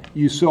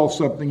 You sell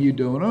something you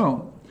don't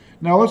own.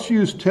 Now, let's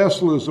use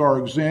Tesla as our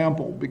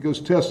example, because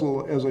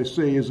Tesla, as I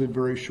say, is a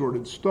very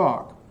shorted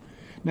stock.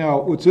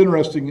 Now, what's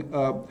interesting,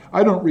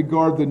 I don't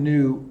regard the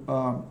new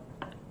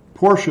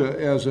Porsche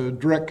as a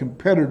direct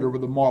competitor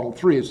with the Model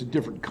 3. It's a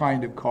different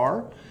kind of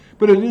car.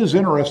 But it is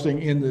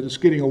interesting in that it's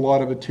getting a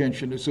lot of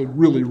attention. It's a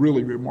really,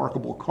 really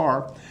remarkable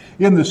car.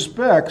 In the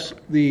specs,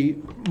 the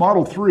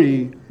Model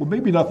 3, well,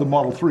 maybe not the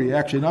Model 3,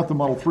 actually not the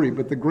Model 3,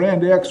 but the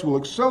Grand X will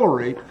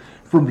accelerate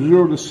from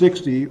 0 to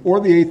 60, or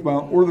the eighth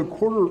mile, or the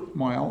quarter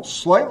mile,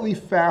 slightly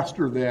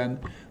faster than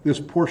this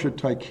Porsche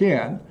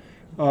Taycan.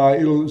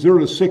 It'll 0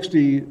 to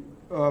 60,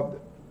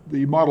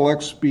 the Model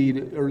X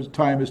speed or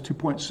time is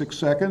 2.6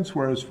 seconds,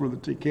 whereas for the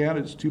Taycan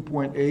it's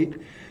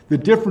 2.8. The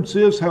difference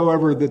is,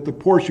 however, that the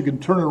Porsche can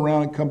turn it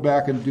around and come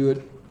back and do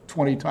it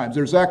 20 times.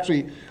 There's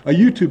actually a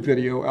YouTube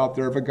video out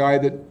there of a guy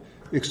that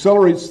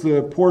accelerates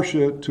the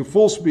Porsche to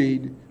full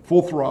speed,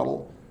 full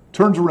throttle,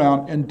 turns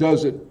around and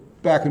does it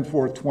back and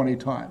forth 20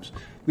 times.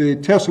 The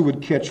Tesla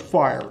would catch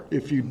fire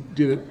if you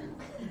did it.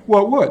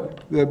 Well, it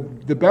would.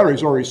 The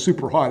battery's already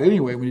super hot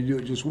anyway when you do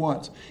it just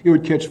once. It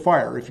would catch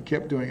fire if you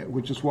kept doing it,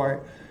 which is why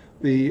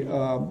the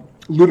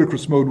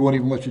ludicrous mode won't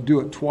even let you do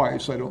it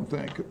twice, I don't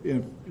think.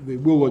 If they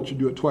will let you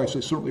do it twice,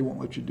 they certainly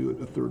won't let you do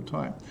it a third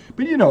time.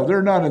 But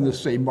they're not in the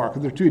same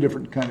market. They're two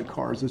different kind of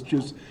cars. It's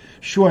just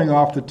showing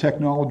off the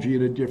technology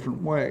in a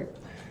different way.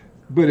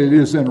 But it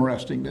is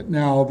interesting that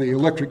now the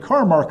electric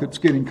car market's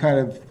getting kind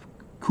of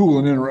cool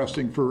and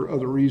interesting for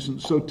other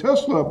reasons. So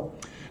Tesla,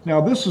 now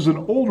this is an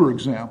older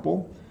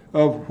example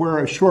of where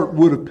a short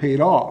would have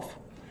paid off.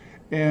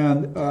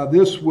 And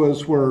this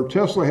was where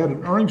Tesla had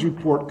an earnings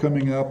report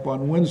coming up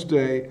on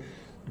Wednesday,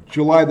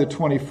 July the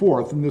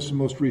 24th, and this is the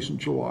most recent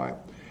July.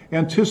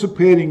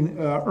 Anticipating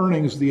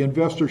earnings, the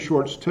investor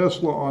shorts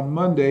Tesla on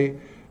Monday,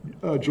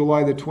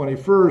 July the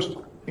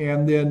 21st,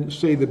 and then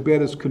say the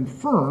bet is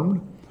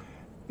confirmed.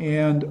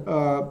 And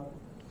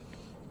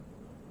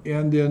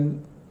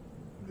then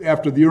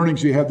after the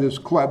earnings, you have this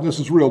collapse. This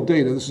is real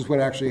data. This is what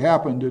actually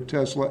happened to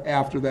Tesla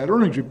after that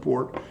earnings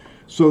report.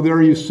 So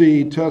there you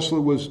see Tesla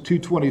was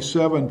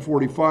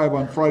 227.45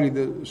 on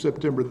Friday,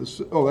 September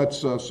the. Oh,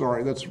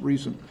 that's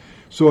recent.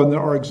 So in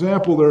our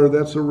example there,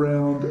 that's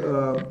around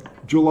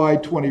July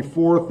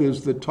 24th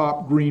is the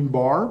top green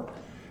bar,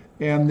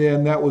 and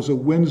then that was a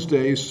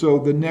Wednesday. So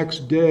the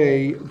next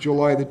day,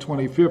 July the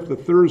 25th, a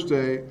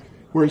Thursday,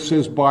 where it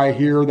says buy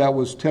here, that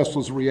was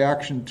Tesla's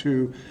reaction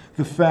to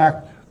the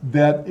fact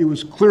that it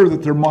was clear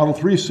that their Model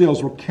 3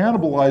 sales were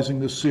cannibalizing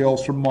the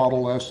sales from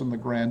Model S and the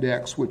Grand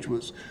X, which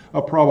was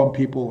a problem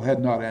people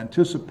had not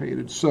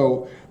anticipated.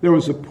 So there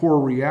was a poor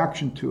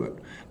reaction to it.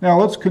 Now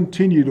let's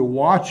continue to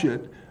watch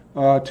it.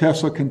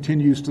 Tesla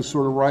continues to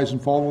sort of rise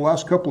and fall. The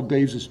last couple of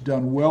days it's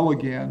done well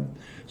again.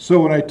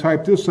 So when I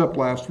typed this up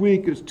last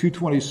week, it's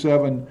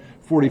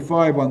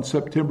 227.45 on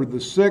September the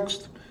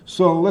 6th.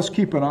 So let's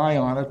keep an eye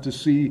on it to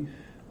see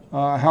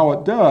how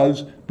it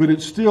does, but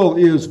it still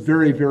is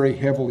very, very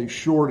heavily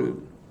shorted.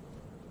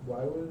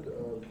 Why would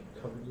a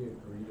company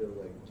agree to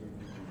give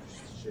you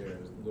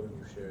shares, loan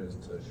you shares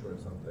to short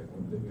something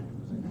when they would be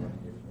losing money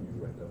if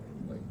you end up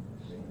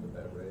making the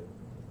bet right?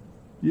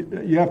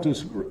 You have to.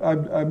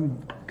 I'm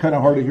kind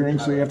of hard of hearing,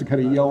 so you have to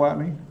kind of yell at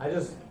me.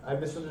 I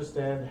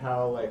misunderstand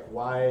how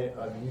why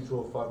a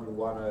mutual fund would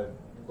want to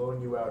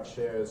loan you out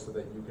shares so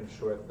that you can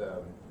short them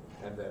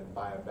and then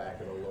buy them back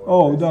at a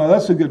lower price. No,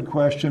 that's a good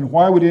question.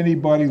 Why would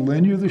anybody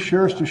lend you the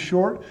shares to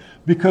short?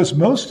 Because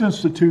most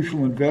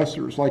institutional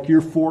investors, like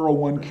your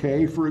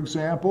 401k, for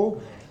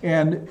example,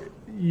 and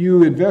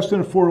you invest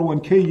in a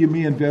 401k, you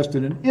may invest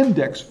in an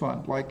index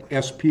fund like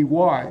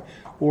SPY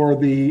or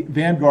the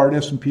Vanguard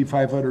S&P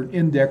 500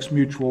 Index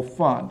Mutual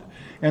Fund.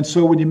 And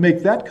so when you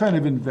make that kind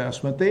of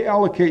investment, they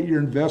allocate your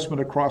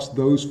investment across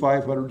those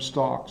 500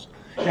 stocks,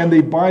 and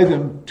they buy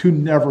them to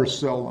never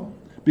sell them,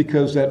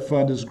 because that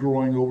fund is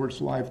growing over its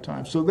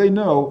lifetime. So they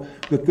know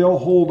that they'll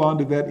hold on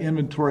to that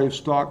inventory of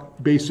stock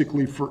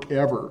basically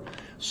forever.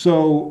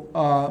 So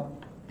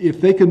if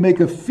they can make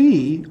a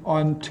fee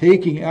on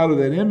taking out of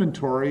that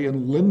inventory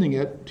and lending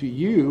it to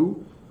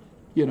you,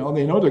 they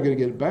know they're going to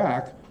get it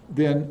back,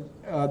 then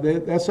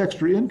that's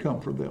extra income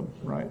for them,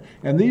 right?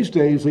 And these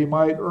days they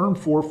might earn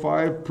 4 or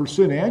 5%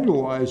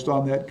 annualized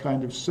on that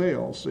kind of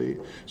sale, see?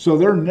 So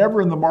they're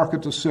never in the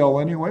market to sell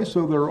anyway,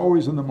 so they're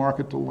always in the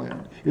market to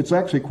lend. It's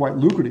actually quite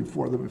lucrative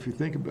for them if you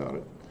think about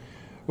it.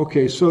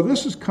 Okay, so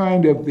this is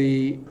kind of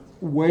the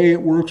way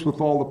it works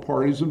with all the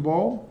parties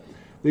involved.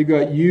 They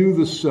got you,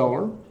 the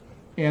seller,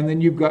 and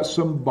then you've got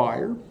some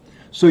buyer.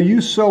 So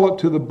you sell it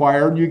to the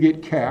buyer and you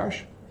get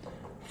cash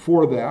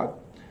for that.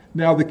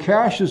 Now, the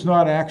cash is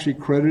not actually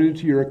credited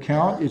to your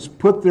account. It's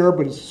put there,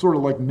 but it's sort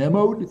of like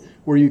memoed,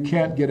 where you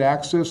can't get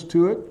access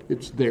to it.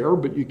 It's there,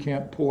 but you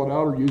can't pull it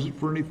out or use it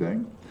for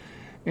anything.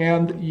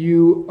 And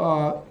you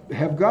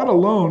have got a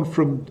loan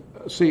from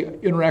say,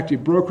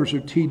 Interactive Brokers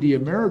or TD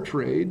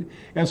Ameritrade,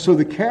 and so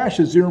the cash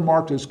is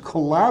earmarked as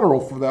collateral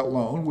for that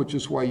loan, which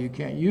is why you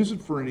can't use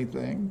it for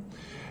anything.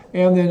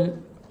 And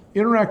then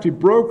Interactive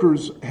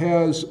Brokers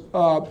has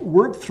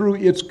worked through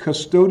its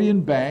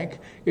custodian bank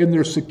in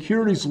their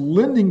securities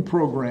lending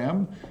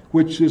program,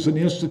 which is an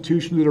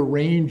institution that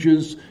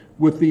arranges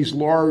with these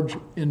large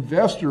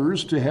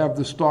investors to have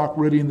the stock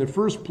ready in the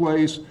first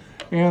place,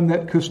 and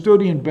that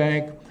custodian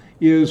bank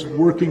is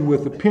working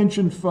with a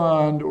pension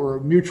fund or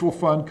a mutual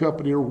fund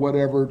company or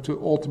whatever to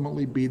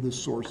ultimately be the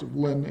source of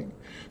lending.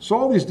 So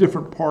all these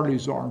different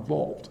parties are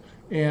involved.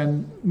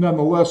 And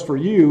nonetheless, for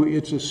you,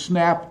 it's a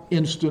snap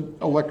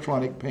instant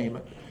electronic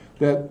payment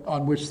that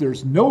on which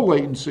there's no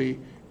latency.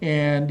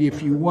 And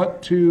if you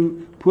want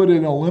to put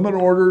in a limit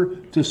order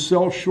to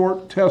sell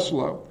short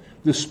Tesla,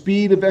 the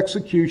speed of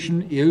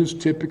execution is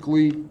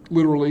typically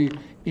literally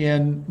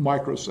in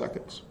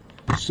microseconds.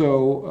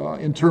 So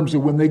in terms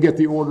of when they get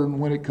the order and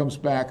when it comes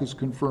back is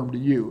confirmed to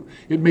you.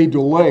 It may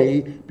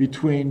delay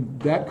between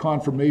that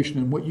confirmation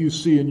and what you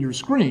see in your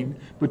screen,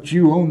 but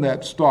you own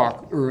that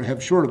stock, or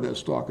have shorted that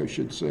stock, I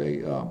should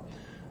say,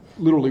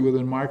 literally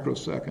within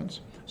microseconds.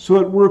 So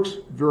it works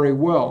very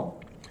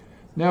well.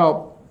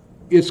 Now,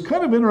 it's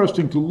kind of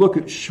interesting to look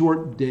at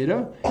short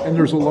data, and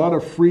there's a lot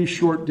of free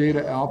short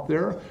data out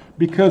there,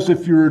 because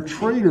if you're a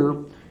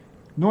trader,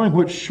 knowing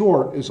what's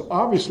short is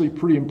obviously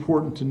pretty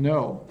important to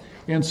know.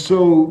 And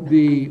so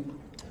the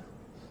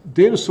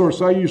data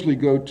source I usually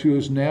go to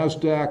is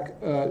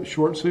NASDAQ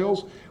short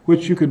sales,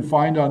 which you can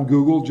find on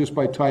Google just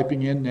by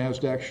typing in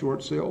NASDAQ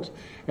short sales.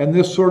 And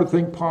this sort of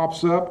thing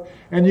pops up,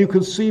 and you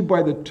can see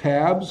by the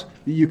tabs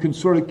that you can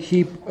sort of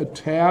keep a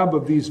tab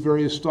of these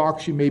various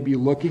stocks you may be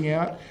looking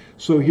at.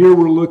 So here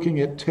we're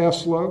looking at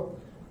Tesla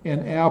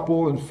and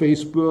Apple and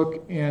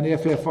Facebook, and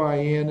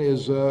FFIN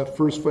is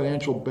First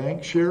Financial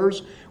Bank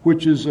shares,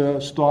 which is a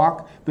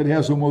stock that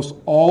has almost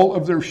all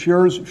of their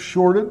shares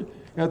shorted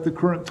at the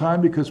current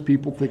time because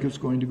people think it's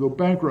going to go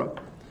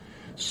bankrupt.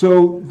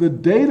 So the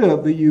data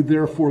that you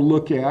therefore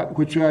look at,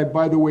 which I,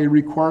 by the way,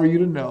 require you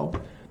to know,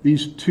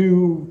 these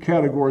two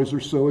categories or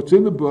so, it's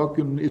in the book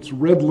and it's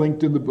red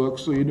linked in the book,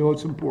 so you know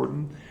it's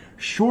important.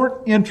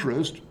 Short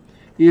interest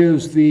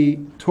is the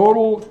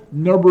total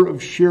number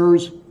of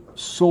shares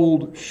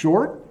sold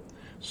short.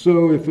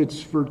 So if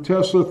it's for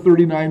Tesla,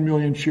 39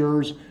 million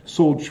shares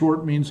sold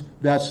short means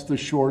that's the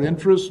short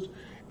interest.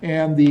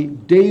 And the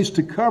days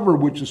to cover,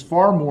 which is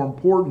far more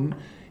important,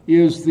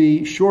 is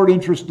the short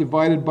interest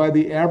divided by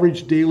the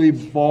average daily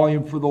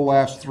volume for the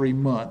last 3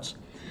 months.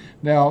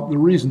 Now, the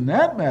reason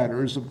that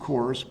matters, of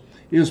course,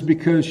 is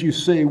because you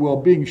say, well,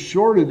 being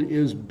shorted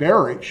is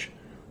bearish.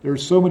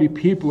 There's so many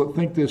people that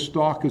think this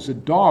stock is a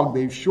dog,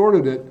 they've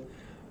shorted it,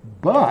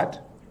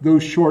 but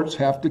those shorts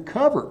have to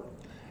cover.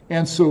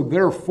 And so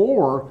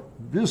therefore,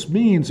 this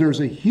means there's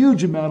a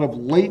huge amount of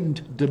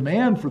latent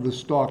demand for the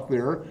stock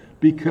there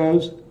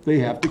because they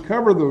have to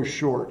cover those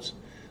shorts.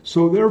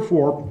 So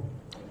therefore,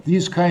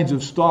 these kinds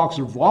of stocks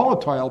are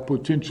volatile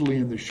potentially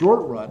in the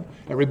short run.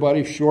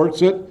 Everybody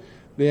shorts it,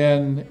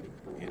 then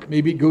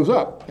maybe it goes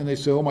up. And they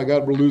say, oh my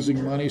God, we're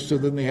losing money, so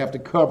then they have to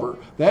cover.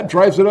 That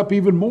drives it up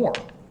even more,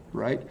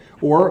 right?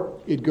 Or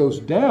it goes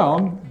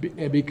down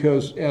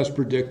because, as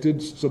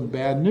predicted, some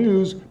bad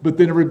news, but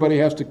then everybody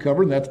has to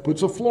cover, and that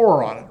puts a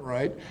floor on it,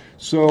 right?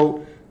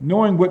 So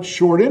knowing what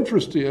short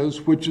interest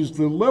is, which is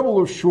the level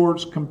of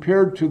shorts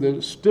compared to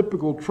the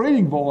typical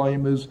trading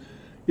volume,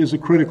 is a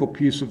critical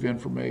piece of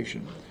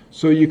information.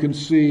 So you can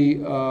see,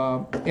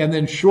 and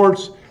then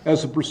shorts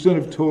as a percent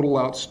of total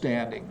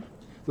outstanding,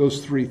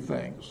 those three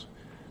things.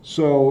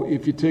 So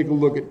if you take a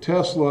look at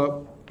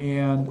Tesla,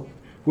 and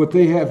what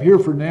they have here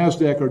for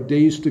NASDAQ are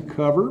days to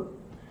cover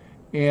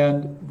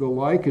and the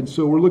like. And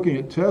so we're looking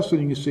at Tesla,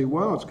 and you can say,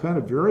 wow, it's kind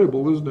of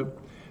variable, isn't it?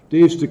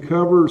 Days to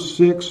cover,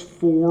 6,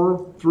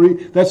 4, 3.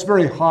 That's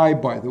very high,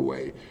 by the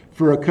way.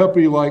 For a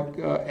company like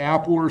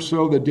Apple or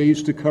so, the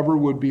days to cover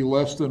would be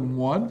less than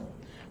 1.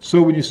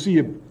 So when you see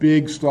a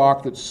big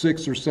stock that's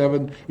 6 or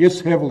 7,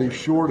 it's heavily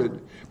shorted.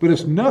 But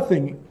it's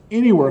nothing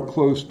anywhere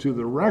close to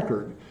the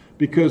record,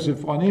 because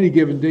if on any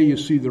given day you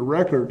see the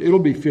record, it'll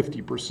be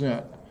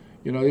 50%.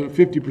 You know,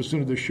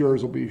 50% of the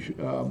shares will be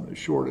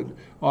shorted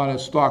on a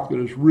stock that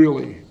is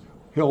really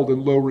held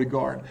in low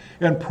regard.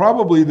 And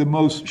probably the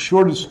most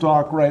shorted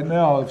stock right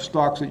now of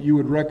stocks that you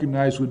would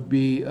recognize would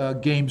be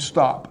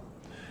GameStop.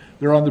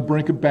 They're on the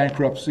brink of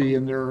bankruptcy,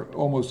 and they're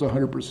almost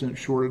 100%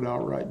 shorted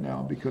out right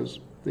now because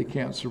they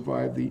can't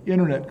survive the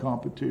internet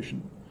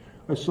competition.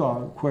 I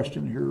saw a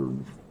question here.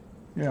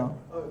 Yeah.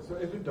 So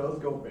if it does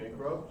go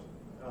bankrupt,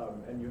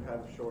 and you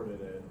have shorted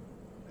it,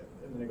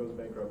 and then it goes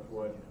bankrupt,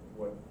 what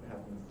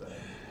happens then?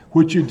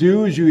 What you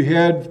do is you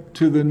head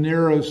to the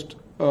nearest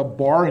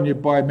bar and you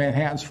buy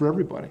Manhattans for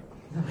everybody.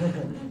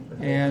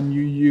 And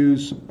you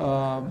use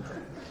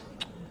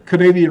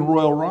Canadian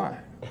Royal Rye,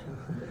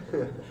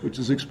 which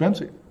is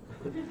expensive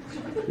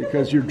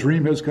because your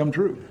dream has come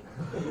true.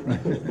 So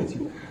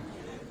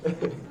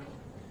if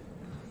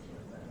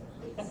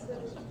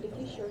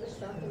you short a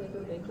stock and they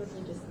go bankrupt,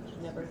 you just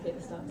never pay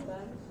the stocks back?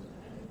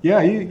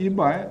 Yeah, you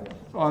buy it.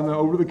 on the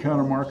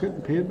over-the-counter market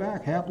and pay it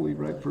back happily,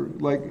 right? For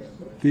like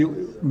the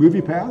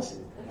movie pass,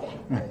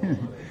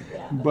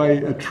 buy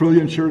 1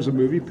 trillion shares of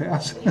movie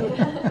pass.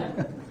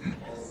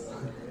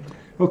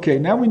 Okay,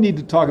 now we need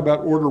to talk about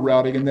order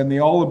routing, and then the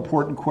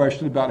all-important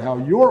question about how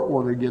your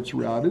order gets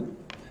routed.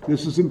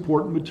 This is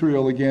important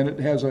material. Again, it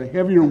has a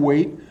heavier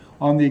weight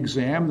on the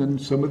exam than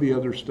some of the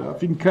other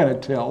stuff. You can kind of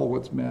tell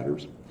what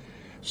matters.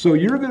 So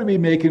you're going to be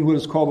making what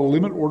is called a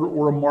limit order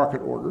or a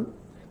market order.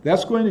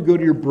 That's going to go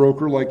to your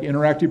broker, like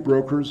Interactive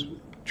Brokers,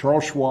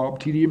 Charles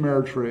Schwab, TD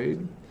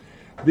Ameritrade.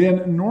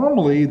 Then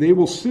normally they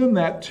will send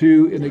that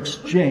to an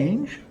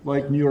exchange,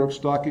 like New York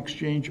Stock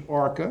Exchange,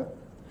 ARCA.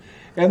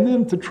 And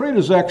then if the trade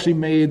is actually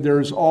made,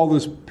 there's all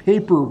this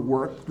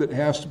paperwork that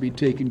has to be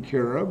taken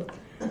care of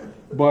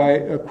by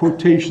a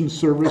quotation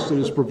service that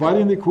is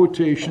providing the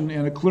quotation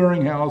and a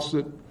clearinghouse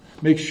that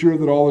makes sure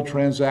that all the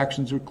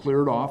transactions are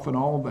cleared off and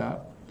all of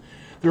that.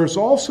 There's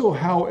also,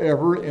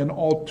 however, an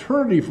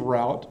alternative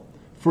route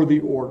for the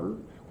order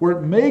where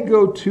it may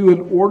go to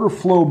an order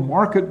flow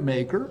market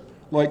maker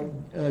like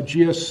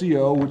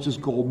GSCO, which is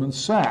Goldman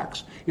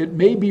Sachs. It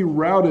may be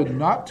routed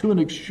not to an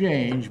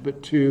exchange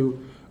but to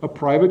a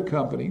private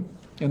company,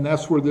 and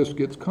that's where this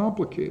gets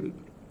complicated.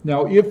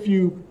 Now, if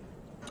you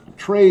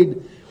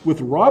trade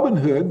with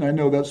Robinhood, and I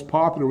know that's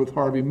popular with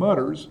Harvey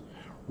Mutters,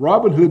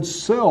 Robinhood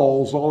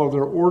sells all of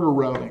their order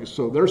routings,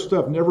 so their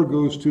stuff never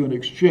goes to an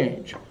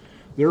exchange.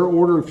 Their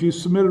order, if you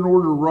submit an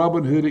order to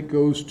Robinhood, it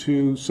goes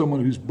to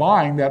someone who's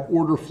buying that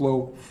order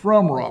flow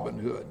from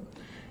Robinhood.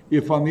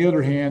 If, on the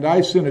other hand,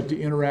 I send it to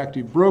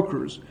Interactive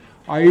Brokers,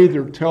 I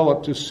either tell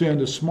it to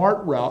send a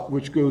smart route,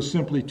 which goes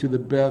simply to the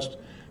best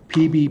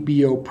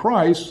PBBO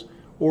price,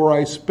 or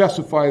I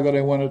specify that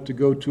I want it to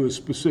go to a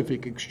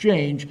specific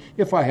exchange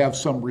if I have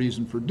some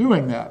reason for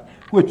doing that,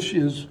 which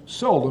is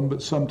seldom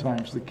but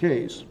sometimes the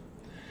case.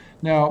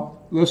 Now,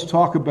 let's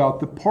talk about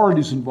the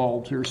parties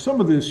involved here. Some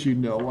of this you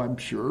know, I'm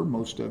sure,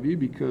 most of you,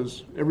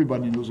 because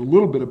everybody knows a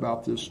little bit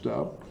about this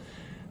stuff.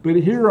 But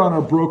here on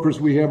our brokers,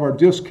 we have our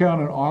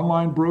discounted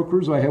online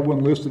brokers. I have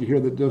one listed here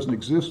that doesn't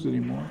exist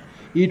anymore.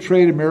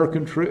 E-Trade,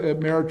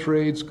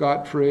 Ameritrade,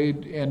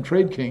 Scottrade, and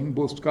TradeKing.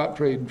 Both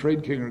Scottrade and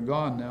TradeKing are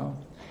gone now.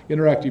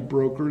 Interactive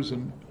Brokers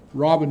and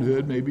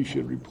Robinhood maybe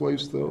should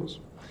replace those.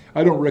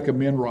 I don't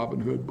recommend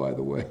Robinhood, by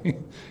the way,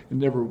 and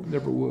never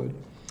would.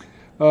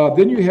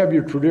 Then you have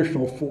your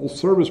traditional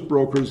full-service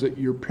brokers that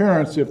your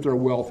parents, if they're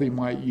wealthy,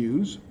 might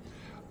use.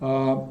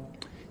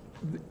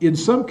 In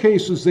some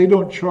cases, they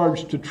don't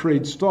charge to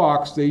trade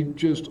stocks. They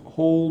just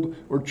hold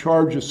or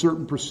charge a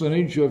certain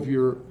percentage of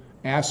your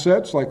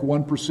assets, like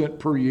 1%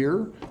 per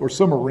year, or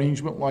some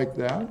arrangement like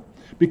that,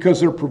 because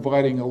they're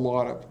providing a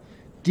lot of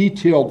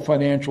detailed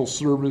financial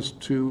service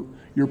to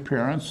your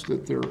parents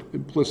that they're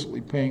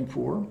implicitly paying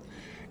for.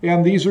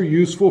 And these are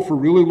useful for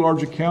really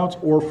large accounts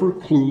or for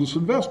clueless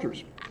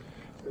investors.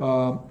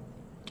 The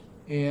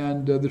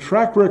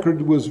track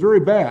record was very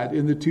bad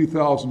in the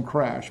 2000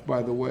 crash,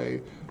 by the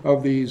way,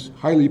 of these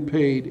highly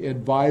paid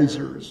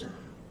advisors.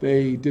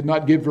 They did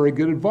not give very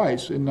good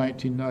advice in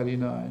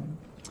 1999.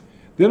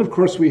 Then, of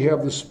course, we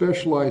have the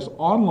specialized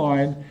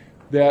online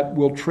that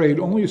will trade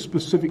only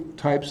specific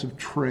types of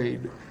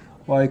trade,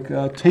 like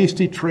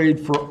Tasty Trade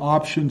for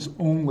options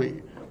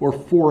only, or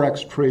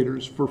Forex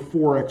traders for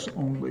Forex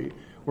only,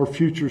 or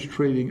futures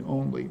trading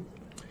only.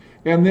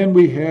 And then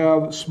we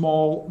have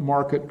small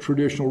market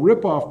traditional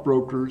rip-off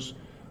brokers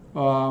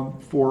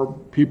for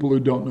people who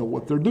don't know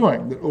what they're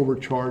doing, that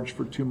overcharge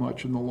for too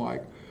much and the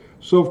like.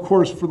 So, of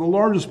course, for the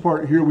largest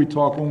part here, we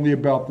talk only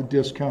about the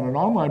discounted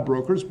online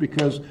brokers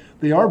because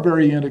they are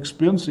very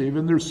inexpensive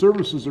and their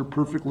services are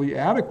perfectly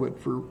adequate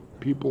for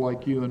people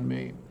like you and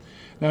me.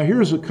 Now,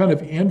 here's a kind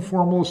of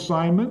informal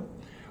assignment.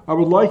 I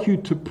would like you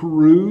to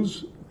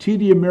peruse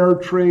TD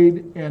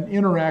Ameritrade and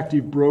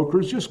Interactive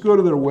Brokers. Just go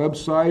to their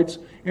websites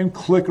and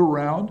click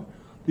around.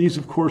 These,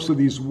 of course, are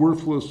these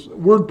worthless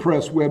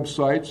WordPress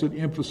websites that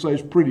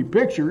emphasize pretty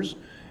pictures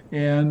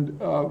and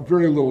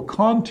very little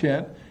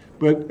content,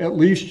 but at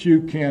least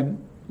you can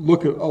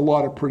look at a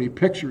lot of pretty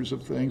pictures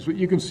of things, but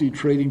you can see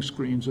trading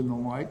screens and the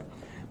like.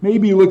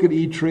 Maybe look at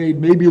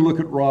E-Trade, maybe look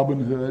at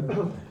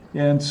Robinhood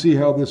and see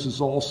how this is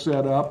all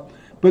set up.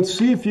 But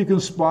see if you can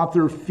spot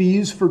their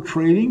fees for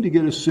trading to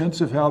get a sense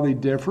of how they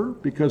differ,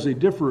 because they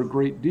differ a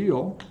great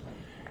deal,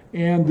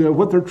 and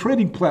what their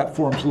trading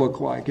platforms look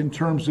like in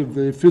terms of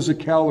the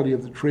physicality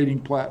of the trading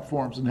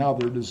platforms and how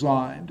they're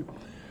designed,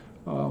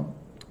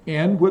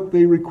 and what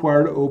they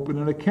require to open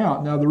an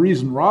account. Now, the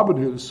reason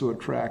Robinhood is so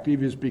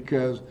attractive is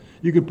because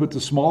you can put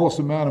the smallest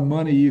amount of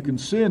money you can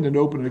send and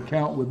open an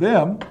account with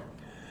them,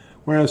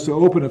 whereas to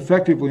open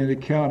effectively an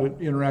account at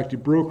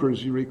Interactive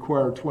Brokers, you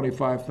require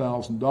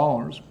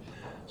 $25,000.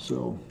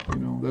 So,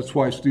 that's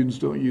why students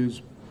don't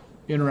use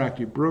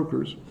Interactive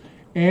Brokers.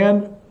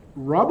 And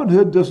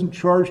Robinhood doesn't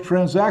charge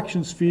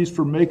transactions fees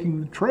for making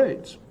the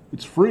trades.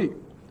 It's free.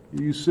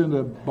 You send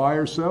a buy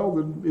or sell,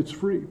 then it's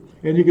free.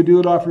 And you can do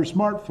it off your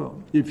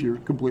smartphone if you're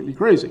completely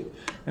crazy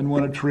and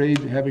want to trade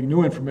having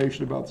no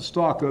information about the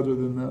stock other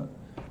than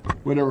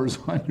whatever's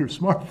on your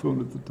smartphone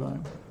at the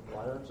time.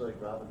 Why don't you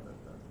like Robinhood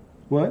then?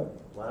 What?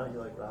 Why don't you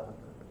like Robinhood?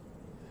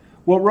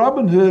 Well,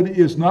 Robinhood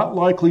is not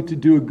likely to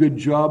do a good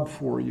job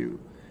for you.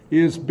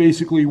 It's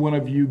basically one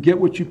of you get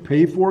what you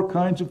pay for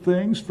kinds of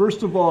things.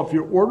 First of all, if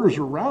your orders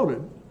are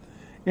routed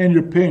and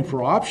you're paying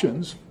for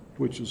options,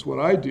 which is what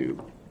I do,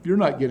 you're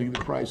not getting the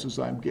prices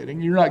I'm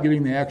getting. You're not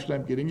getting the action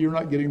I'm getting. You're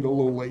not getting the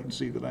low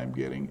latency that I'm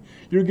getting.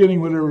 You're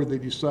getting whatever they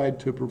decide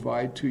to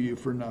provide to you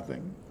for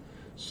nothing.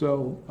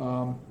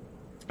 So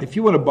if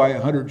you want to buy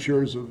 100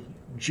 shares of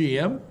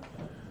GM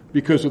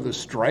because of the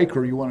strike,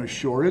 or you want to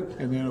short it,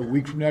 and then a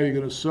week from now you're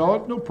going to sell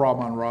it, no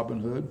problem on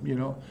Robinhood. You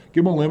know,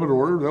 give them a limit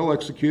order, they'll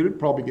execute it,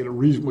 probably get a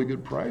reasonably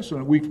good price,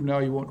 and a week from now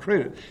you won't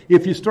trade it.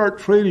 If you start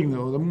trading,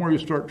 though, the more you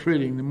start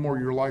trading, the more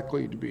you're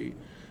likely to be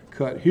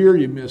cut here,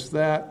 you miss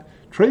that.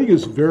 Trading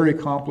is very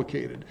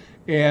complicated,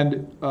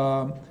 and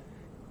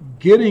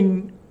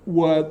getting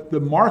what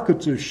the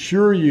markets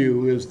assure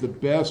you is the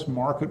best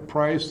market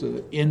price,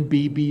 the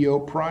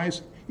NBBO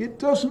price, it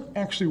doesn't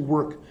actually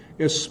work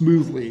as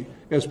smoothly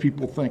as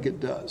people think it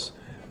does.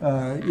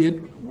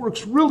 It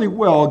works really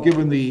well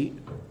given the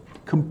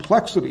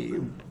complexity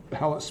of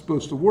how it's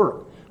supposed to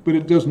work, but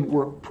it doesn't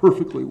work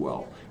perfectly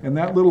well. And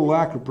that little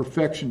lack of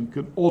perfection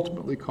could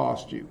ultimately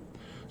cost you.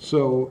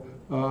 So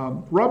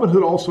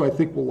Robinhood also, I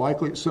think, will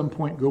likely at some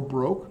point go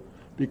broke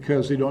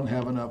because they don't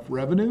have enough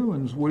revenue.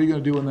 And what are you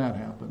going to do when that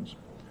happens?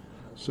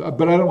 So,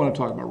 but I don't want to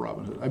talk about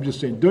Robinhood. I'm just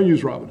saying, don't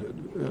use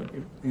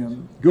Robinhood.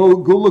 And go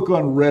look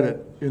on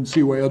Reddit and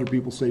see why other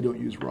people say don't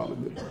use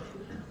Robinhood.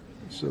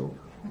 So,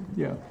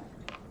 yeah.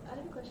 I have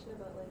a question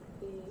about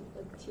the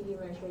TD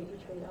Ameritrade,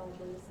 E-Trade,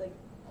 algos.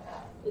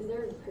 Is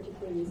there a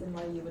particular reason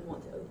why you would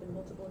want to open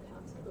multiple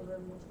accounts over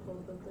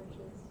multiple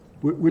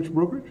brokerages? Which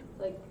brokerage?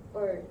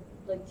 Or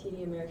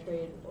TD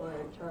Ameritrade or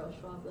Charles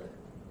Schwab.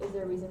 Is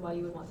there a reason why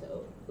you would want to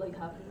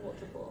have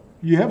multiple?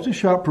 You have to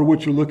shop for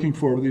what you're looking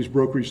for with these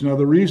brokerages. Now,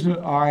 the reason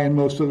I and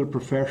most other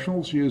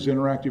professionals use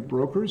Interactive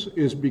Brokers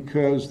is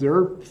because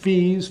their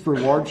fees for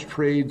large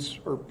trades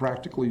are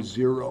practically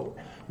zero.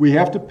 We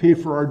have to pay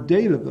for our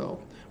data,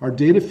 though. Our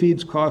data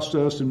feeds cost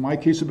us, in my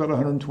case, about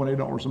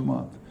 $120 a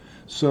month.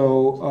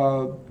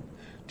 So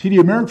TD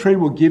Ameritrade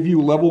will give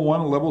you level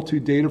 1 and level 2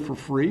 data for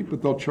free,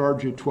 but they'll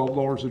charge you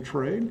 $12 a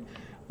trade.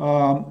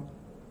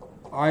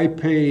 I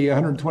pay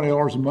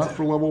 $120 a month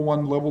for level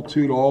 1, level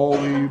 2 to all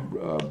the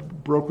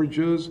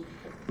brokerages,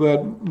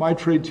 but my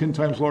trade 10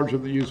 times larger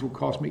than these will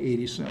cost me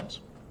 80 cents.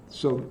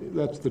 So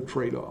that's the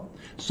trade-off.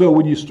 So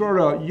when you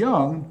start out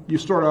young, you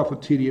start off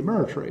with TD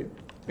Ameritrade,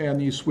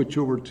 and you switch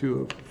over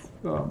to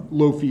a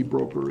low-fee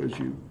broker as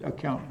your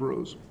account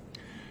grows.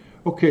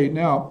 Okay,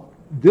 now,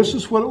 this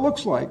is what it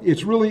looks like.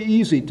 It's really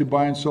easy to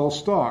buy and sell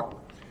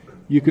stock.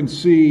 You can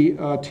see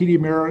TD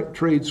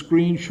Ameritrade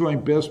screen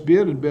showing best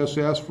bid and best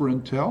ask for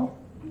Intel.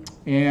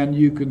 And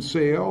you can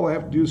say, all I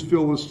have to do is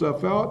fill this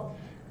stuff out,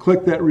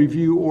 click that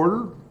review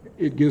order.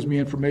 It gives me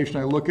information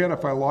I look at.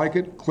 If I like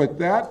it, click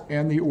that,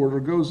 and the order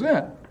goes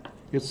in.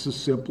 It's as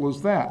simple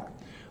as that.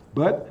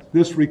 But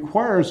this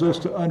requires us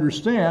to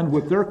understand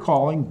what they're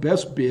calling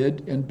best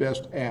bid and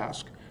best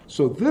ask.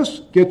 So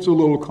this gets a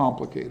little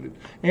complicated.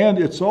 And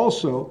it's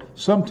also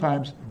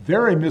sometimes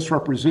very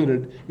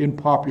misrepresented in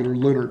popular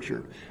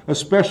literature,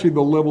 especially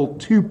the level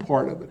 2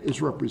 part of it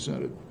is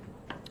represented.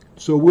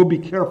 So we'll be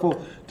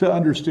careful to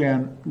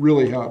understand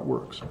really how it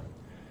works.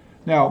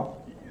 Now,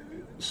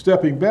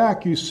 stepping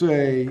back, you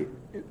say,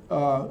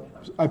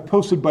 I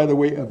posted, by the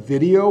way, a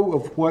video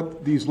of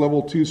what these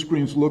level 2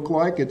 screens look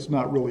like. It's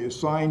not really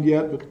assigned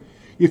yet, but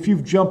if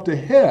you've jumped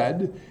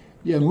ahead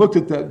and looked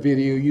at that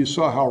video, you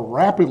saw how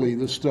rapidly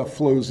this stuff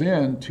flows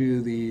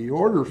into the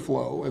order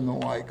flow and the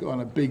like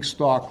on a big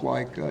stock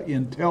like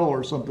Intel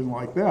or something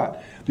like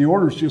that. The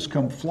orders just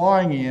come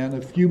flying in,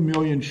 a few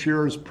million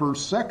shares per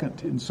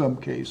second in some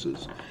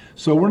cases.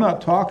 So we're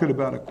not talking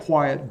about a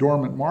quiet,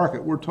 dormant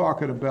market. We're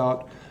talking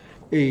about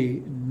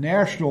a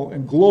national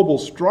and global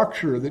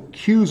structure that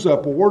queues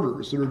up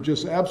orders that are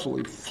just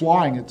absolutely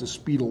flying at the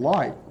speed of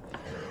light.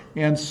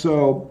 And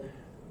so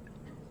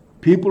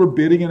people are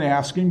bidding and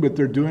asking, but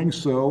they're doing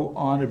so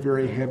on a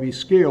very heavy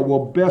scale.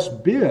 Well,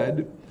 best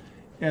bid,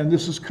 and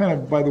this is kind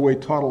of, by the way,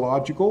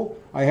 tautological.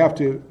 I have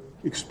to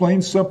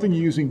explain something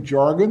using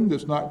jargon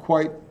that's not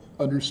quite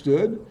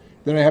understood.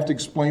 Then I have to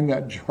explain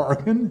that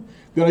jargon.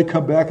 Then I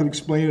come back and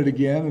explain it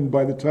again, and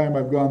by the time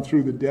I've gone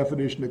through the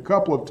definition a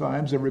couple of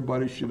times,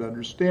 everybody should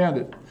understand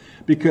it.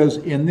 Because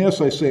in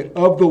this, I say,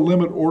 of the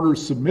limit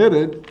orders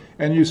submitted,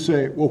 and you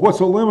say, well, what's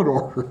a limit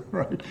order?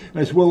 Right? And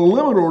I say, well, a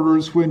limit order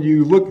is when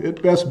you look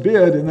at best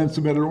bid and then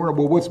submit an order.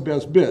 Well, what's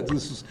best bid?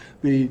 This is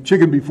the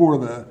chicken before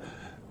the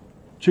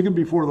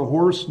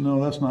horse?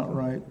 No, that's not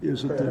right.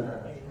 Is it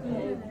the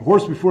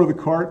horse before the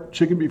cart?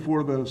 Chicken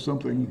before the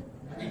something?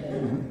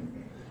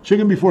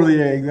 Chicken before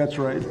the egg, that's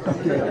right.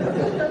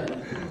 Okay.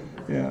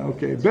 Yeah,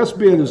 okay. Best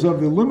bid is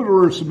of the limit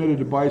orders submitted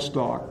to buy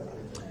stock.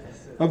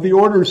 Of the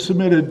orders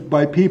submitted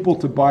by people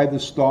to buy the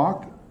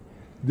stock,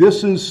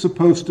 this is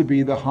supposed to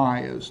be the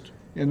highest.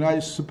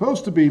 And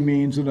supposed to be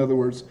means, in other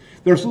words,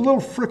 there's a little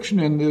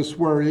friction in this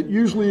where it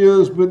usually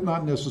is, but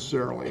not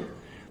necessarily.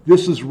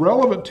 This is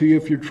relevant to you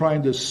if you're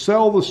trying to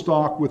sell the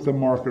stock with the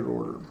market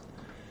order.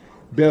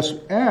 Best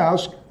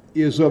ask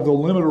is of the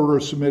limit order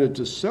submitted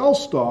to sell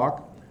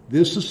stock.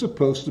 This is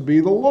supposed to be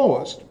the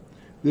lowest.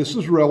 This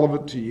is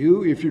relevant to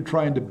you if you're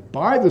trying to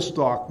buy the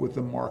stock with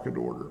a market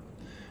order.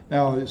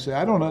 Now, you say,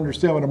 I don't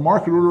understand what a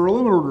market order or a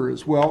limit order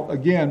is. Well,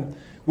 again,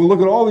 we'll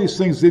look at all these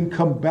things, then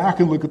come back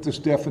and look at this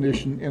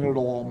definition, and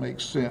it'll all make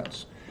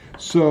sense.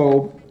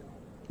 So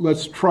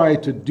let's try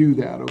to do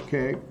that,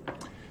 okay?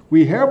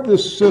 We have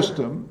this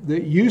system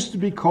that used to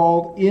be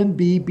called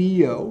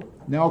NBBO,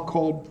 now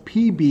called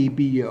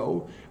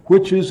PBBO,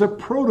 which is a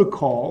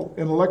protocol,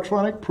 an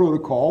electronic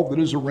protocol that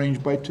is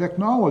arranged by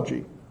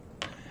technology.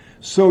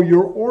 So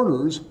your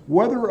orders,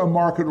 whether a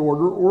market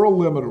order or a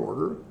limit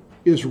order,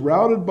 is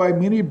routed by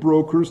many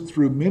brokers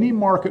through many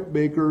market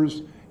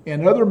makers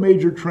and other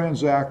major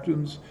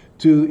transactions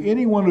to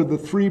any one of the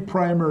three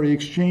primary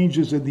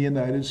exchanges in the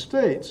United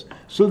States.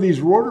 So these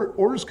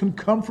orders can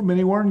come from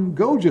anywhere and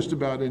go just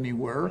about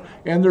anywhere,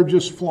 and they're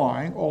just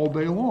flying all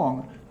day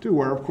long to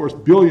where, of course,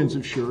 billions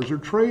of shares are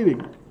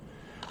trading.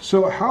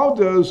 So how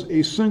does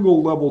a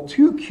single level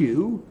 2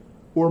 queue,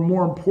 or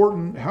more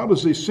important, how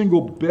does a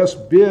single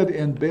best bid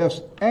and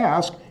best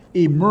ask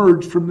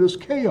emerge from this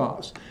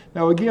chaos?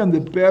 Now again, the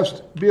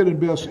best bid and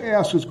best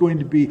ask is going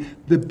to be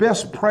the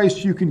best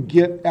price you can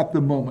get at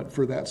the moment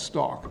for that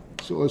stock.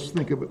 So let's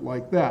think of it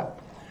like that.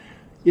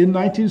 In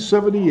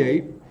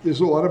 1978, there's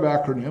a lot of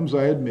acronyms,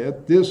 I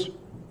admit, this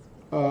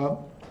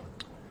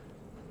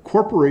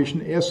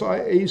corporation,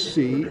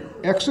 SIAC,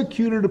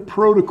 executed a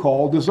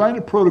protocol, designed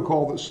a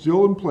protocol that's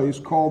still in place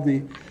called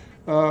the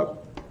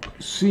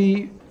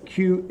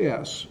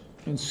CQS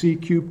and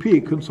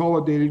CQP,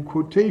 Consolidated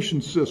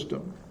Quotation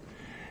System.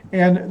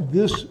 And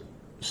this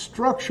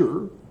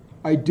structure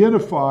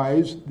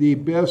identifies the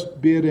best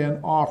bid and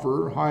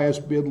offer,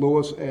 highest bid,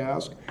 lowest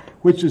ask,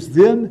 which is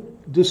then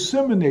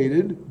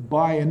disseminated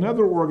by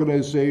another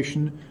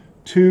organization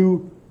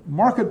to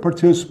market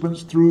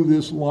participants through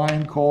this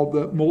line called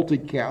the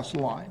multicast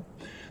line.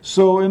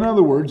 So in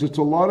other words, it's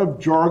a lot of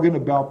jargon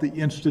about the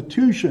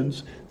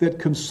institutions that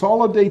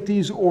consolidate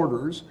these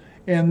orders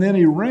and then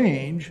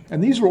arrange,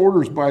 and these are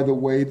orders, by the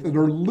way, that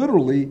are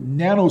literally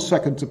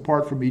nanoseconds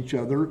apart from each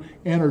other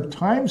and are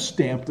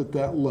time-stamped at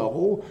that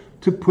level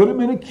to put them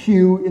in a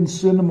queue and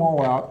send them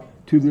all out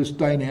to this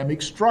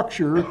dynamic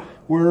structure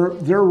where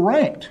they're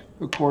ranked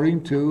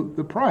according to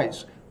the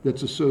price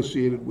that's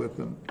associated with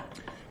them.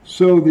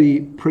 So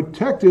the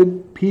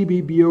protected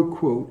PBBO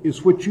quote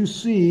is what you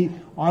see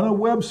on a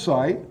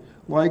website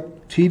like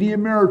TD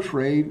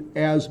Ameritrade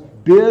as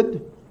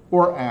bid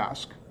or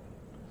ask.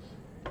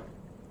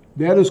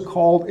 That is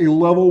called a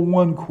level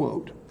 1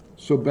 quote.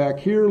 So back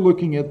here,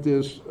 looking at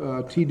this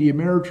TD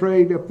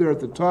Ameritrade up there at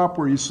the top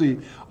where you see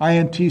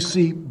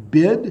INTC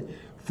bid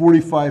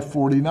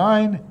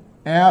 45.49,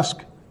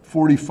 ask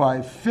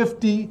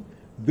 45.50,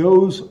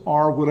 those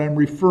are what I'm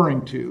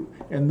referring to.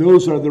 And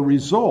those are the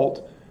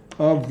result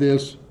of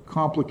this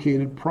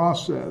complicated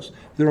process.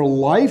 Their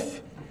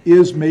life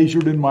is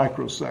measured in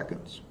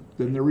microseconds.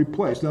 Then they're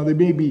replaced. Now they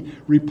may be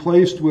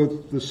replaced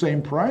with the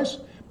same price,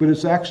 but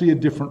it's actually a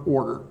different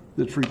order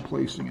that's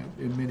replacing it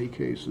in many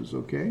cases,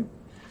 okay?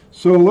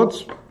 So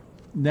let's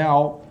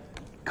now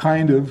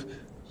kind of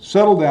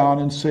settle down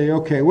and say,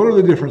 okay, what are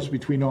the differences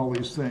between all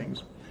these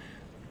things?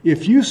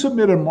 If you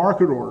submit a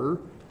market order,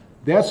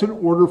 that's an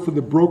order for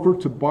the broker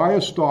to buy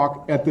a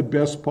stock at the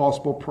best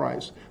possible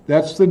price.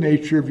 That's the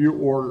nature of your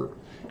order.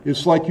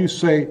 It's like you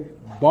say,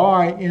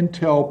 buy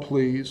Intel,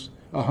 please,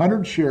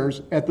 100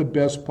 shares at the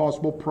best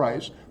possible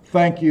price.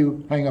 Thank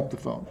you, hang up the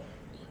phone.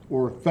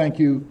 Or thank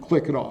you,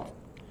 click it off.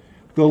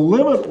 The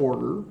limit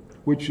order,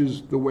 which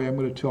is the way I'm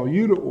going to tell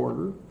you to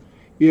order,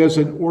 is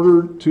an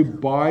order to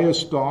buy a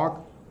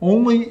stock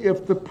only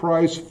if the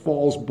price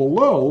falls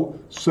below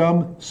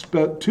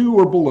to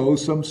or below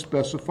some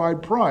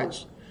specified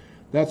price.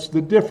 That's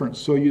the difference.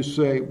 So you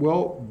say,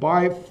 well,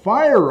 buy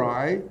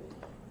FireEye,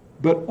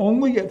 but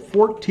only at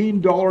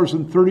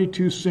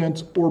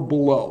 $14.32 or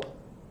below,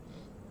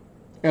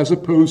 as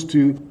opposed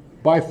to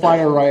buy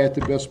FireEye at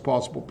the best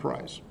possible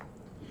price.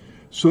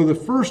 So the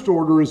first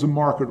order is a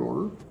market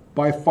order.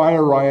 Buy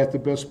FireEye at the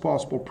best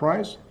possible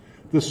price.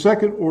 The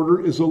second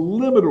order is a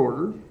limit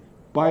order.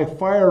 Buy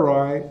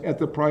FireEye at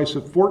the price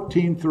of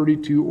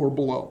 $14.32 or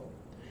below.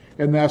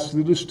 And that's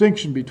the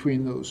distinction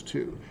between those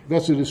two.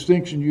 That's a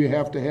distinction you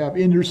have to have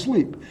in your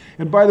sleep.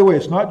 And by the way,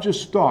 it's not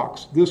just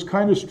stocks. This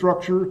kind of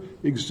structure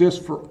exists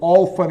for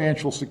all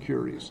financial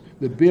securities.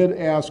 The bid,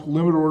 ask,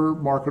 limit order,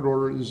 market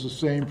order is the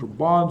same for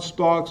bonds,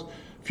 stocks,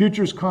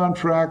 futures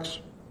contracts,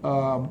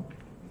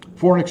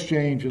 foreign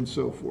exchange, and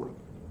so forth.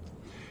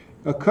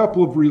 A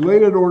couple of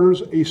related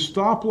orders. A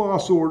stop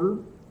loss order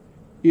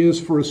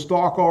is for a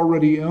stock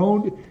already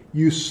owned.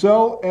 You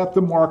sell at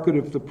the market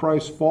if the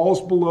price falls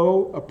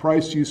below a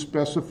price you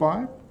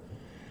specify.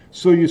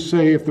 So you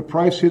say if the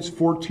price hits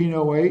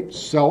 14.08,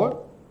 sell it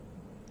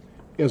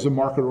as a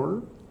market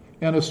order.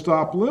 And a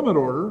stop limit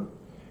order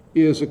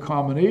is a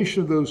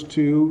combination of those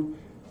two.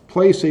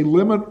 Place a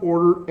limit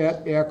order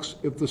at X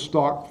if the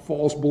stock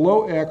falls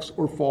below X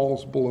or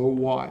falls below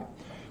Y.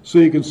 So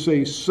you can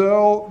say,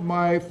 sell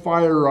my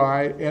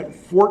FireEye at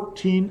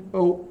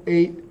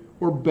 1408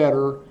 or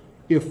better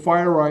if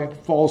FireEye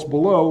falls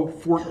below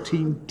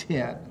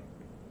 1410.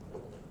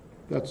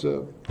 That's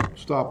a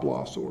stop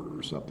loss order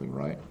or something,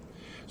 right?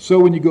 So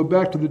when you go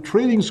back to the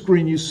trading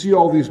screen, you see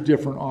all these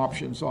different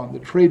options on the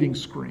trading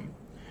screen.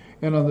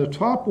 And on the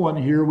top one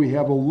here, we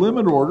have a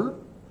limit order,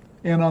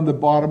 and on the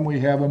bottom, we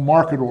have a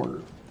market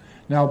order.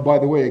 Now, by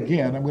the way,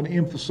 again, I'm going to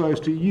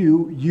emphasize to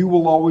you, you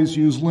will always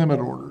use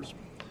limit orders.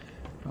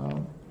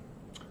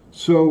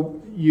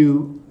 So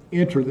you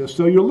enter this.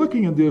 So you're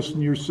looking at this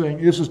and you're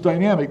saying, this is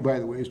dynamic, by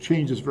the way, it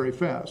changes very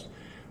fast.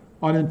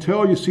 On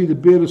Intel, you see the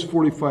bid is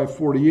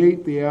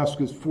 45.48, the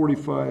ask is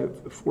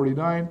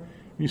 45.49.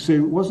 You say,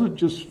 wasn't it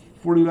just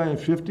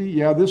 49.50?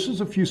 Yeah, this is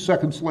a few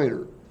seconds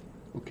later,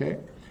 okay?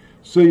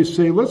 So you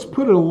say, let's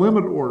put a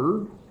limit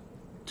order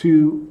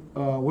to,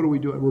 what are we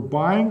doing? We're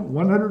buying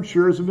 100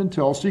 shares of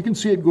Intel, so you can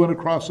see it going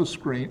across the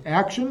screen.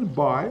 Action,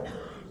 buy,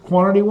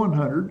 quantity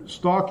 100,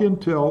 stock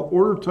Intel,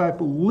 order type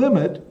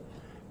limit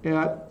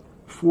at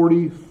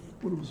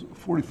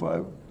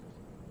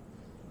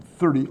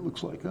 45.30 it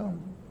looks like, huh?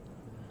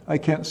 I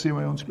can't see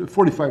my own screen.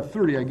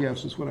 45.30, I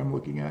guess, is what I'm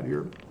looking at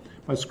here.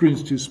 My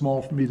screen's too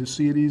small for me to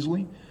see it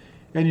easily.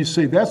 And you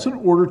say that's an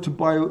order to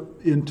buy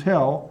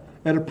Intel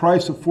at a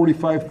price of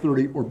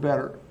 45.30 or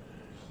better.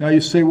 Now you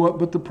say, well,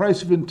 but the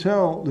price of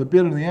Intel, the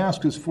bid and the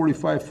ask is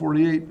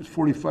 45.48,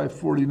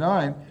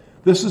 45.49.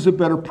 This is a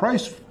better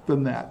price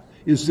than that.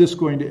 Is this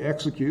going to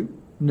execute?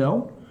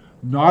 No,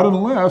 not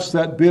unless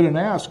that bid and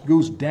ask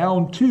goes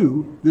down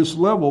to this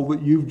level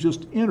that you've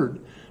just entered,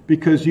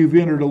 because you've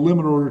entered a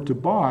limit order to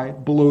buy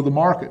below the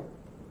market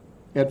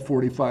at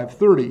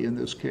 45.30 in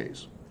this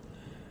case.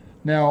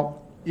 Now,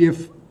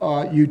 if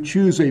you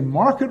choose a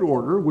market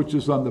order, which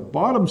is on the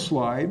bottom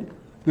slide,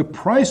 the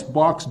price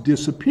box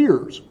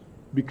disappears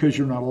because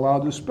you're not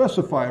allowed to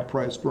specify a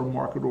price for a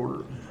market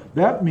order.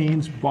 That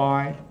means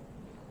buy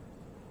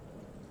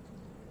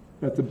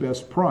at the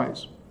best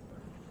price.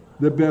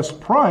 The best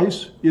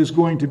price is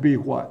going to be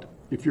what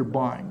if you're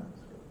buying?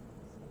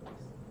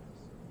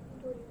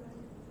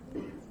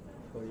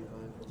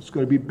 It's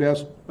going to be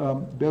best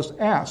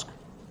ask.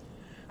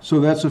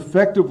 So that's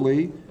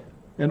effectively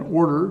an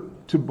order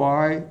to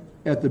buy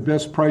at the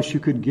best price you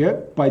could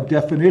get. By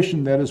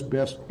definition, that is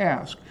best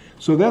ask.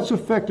 So that's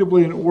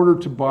effectively an order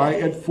to buy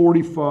at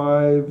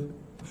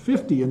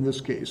 45.50 in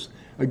this case.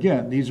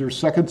 Again, these are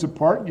seconds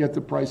apart, yet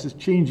the price is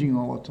changing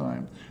all the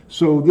time.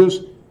 So this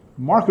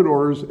market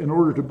order is in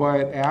order to buy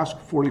at ask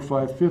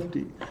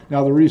 45.50.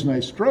 Now the reason I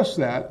stress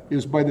that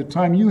is by the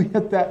time you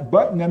hit that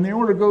button and the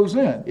order goes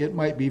in, it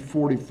might be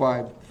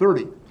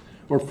 45.30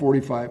 or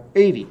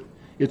 45.80.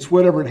 It's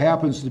whatever it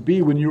happens to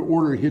be when your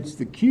order hits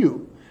the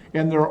queue.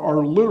 And there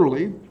are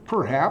literally,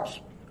 perhaps,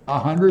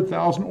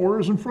 100,000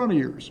 orders in front of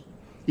yours,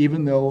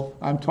 even though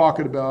I'm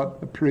talking about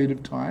a period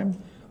of time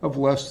of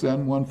less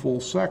than 1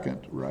 full second,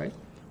 right?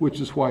 Which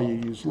is why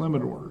you use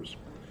limit orders.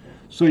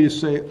 So you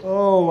say,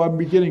 oh, I'm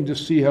beginning to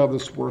see how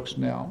this works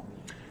now.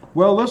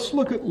 Well, let's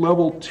look at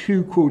level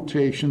 2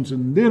 quotations,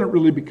 and then it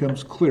really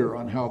becomes clear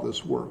on how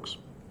this works.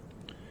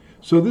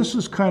 So this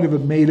is kind of a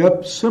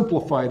made-up,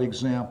 simplified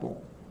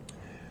example.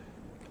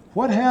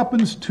 What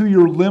happens to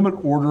your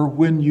limit order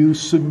when you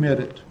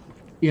submit it?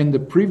 In the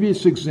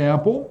previous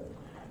example,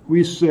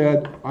 we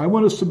said, I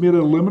want to submit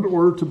a limit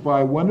order to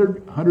buy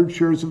 100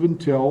 shares of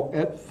Intel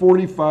at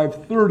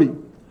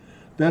 45.30.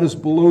 That is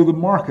below the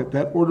market.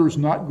 That order is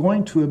not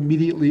going to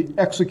immediately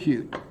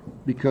execute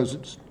because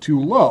it's too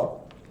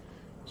low.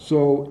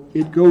 So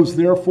it goes,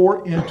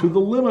 therefore, into the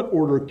limit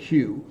order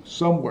queue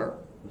somewhere.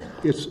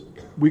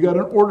 We got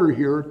an order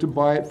here to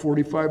buy at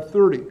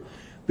 45.30.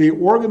 They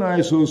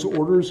organize those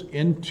orders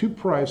into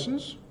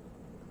prices.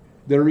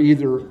 They're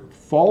either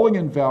falling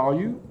in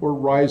value or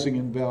rising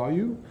in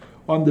value.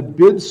 On the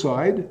bid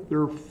side,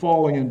 they're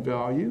falling in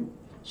value.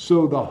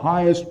 So the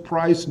highest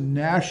price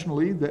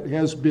nationally that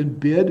has been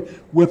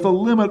bid with a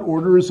limit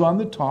order is on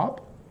the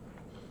top.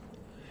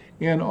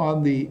 And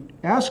on the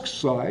ask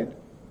side,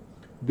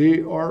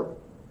 they are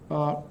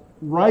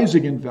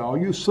rising in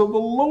value. So the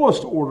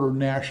lowest order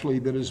nationally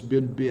that has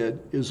been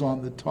bid is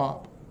on the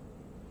top.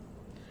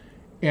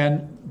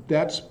 And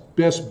that's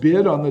best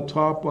bid on the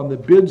top on the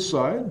bid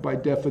side by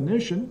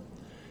definition,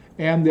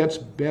 and that's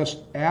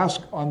best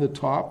ask on the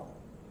top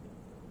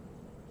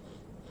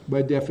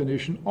by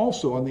definition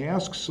also on the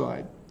ask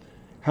side.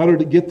 How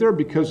did it get there?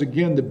 Because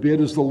again, the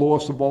bid is the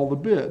lowest of all the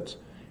bids.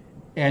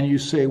 And you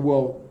say,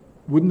 well,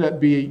 wouldn't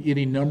that be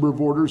any number of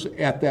orders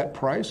at that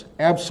price?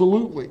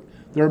 Absolutely.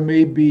 There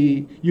may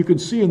be, you can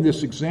see in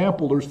this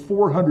example, there's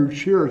 400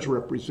 shares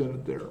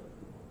represented there,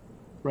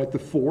 right? The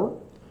 4.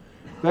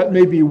 That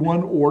may be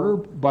one order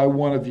by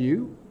one of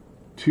you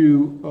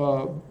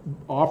to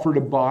offer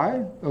to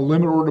buy, a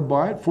limit order to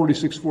buy at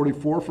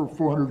 46.44 for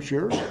 400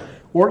 shares.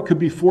 Or it could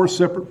be 4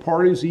 separate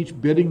parties, each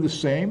bidding the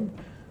same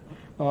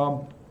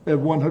at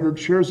 100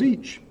 shares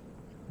each.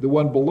 The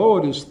one below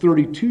it is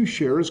 32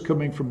 shares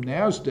coming from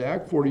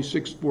NASDAQ,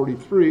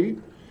 46.43.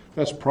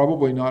 That's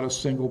probably not a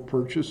single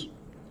purchase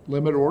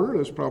limit order.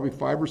 There's probably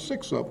 5 or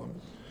 6 of them.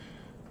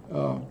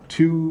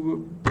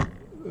 2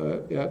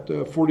 at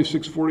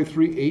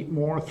 46.43, 8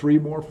 more, 3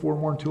 more, 4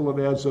 more until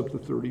it adds up to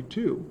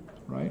 32,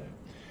 right?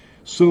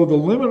 So the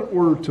limit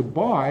order to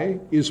buy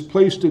is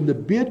placed in the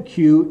bid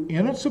queue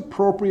in its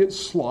appropriate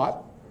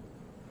slot,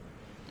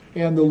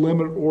 and the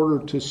limit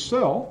order to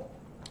sell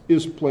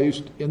is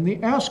placed in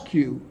the ask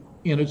queue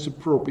in its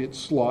appropriate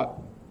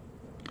slot,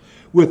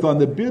 with on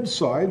the bid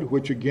side,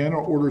 which again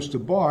are orders to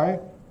buy,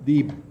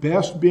 the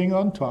best being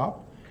on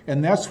top,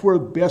 and that's where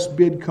best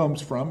bid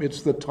comes from.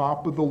 It's the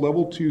top of the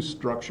level 2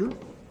 structure,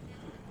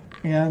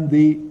 and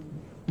the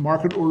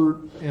market order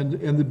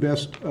and the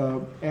best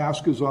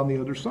ask is on the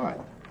other side.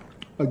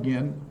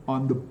 Again,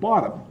 on the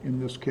bottom in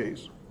this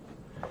case.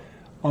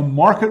 A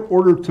market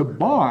order to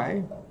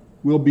buy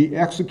will be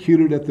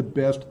executed at the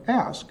best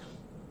ask.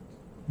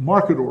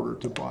 Market order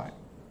to buy.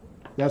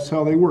 That's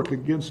how they work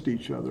against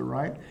each other,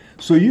 right?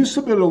 So you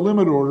submit a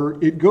limit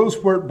order, it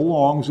goes where it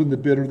belongs in the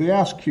bid or the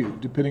ask queue,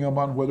 depending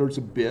upon whether it's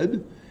a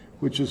bid,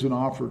 which is an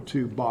offer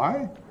to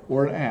buy,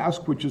 or an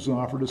ask, which is an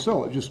offer to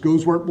sell. It just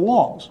goes where it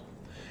belongs.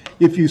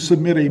 If you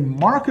submit a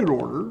market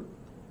order,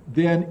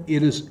 then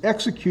it is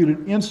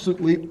executed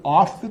instantly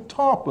off the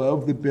top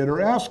of the bid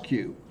or ask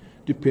queue,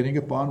 depending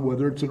upon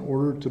whether it's an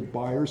order to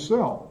buy or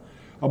sell.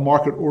 A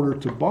market order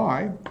to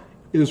buy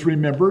is,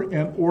 remember,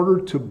 an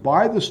order to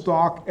buy the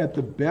stock at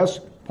the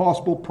best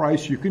possible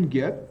price you can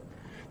get.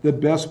 The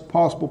best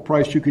possible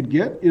price you could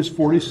get is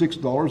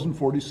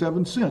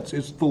 $46.47.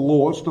 It's the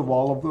lowest of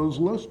all of those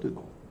listed.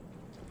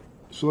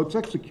 So it's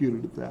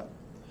executed at that.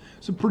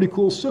 It's a pretty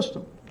cool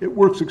system. It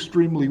works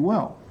extremely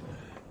well.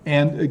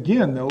 And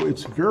again, though,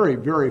 it's very,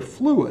 very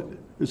fluid.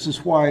 This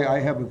is why I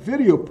have a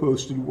video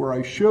posted where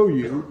I show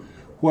you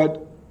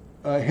what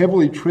a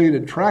heavily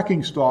traded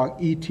tracking stock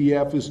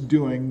ETF is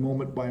doing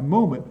moment by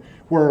moment,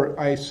 where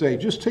I say,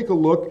 just take a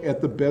look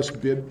at the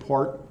best bid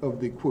part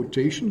of the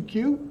quotation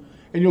queue,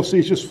 and you'll see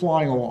it's just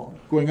flying along,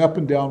 going up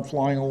and down,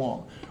 flying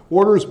along.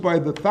 Orders by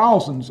the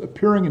thousands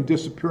appearing and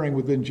disappearing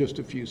within just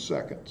a few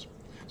seconds.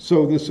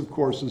 So this, of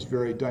course, is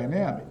very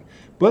dynamic.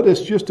 But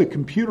it's just a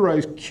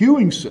computerized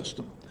queuing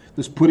system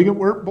that's putting it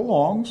where it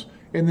belongs,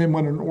 and then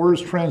when an order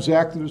is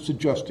transacted, it's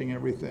adjusting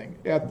everything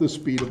at the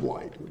speed of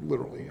light,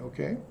 literally,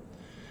 okay?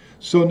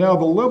 So now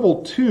the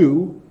level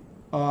 2,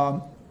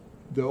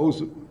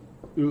 there's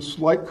a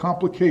slight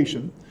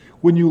complication.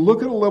 When you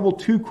look at a level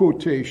 2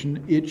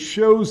 quotation, it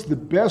shows the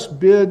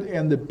best bid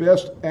and the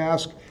best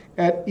ask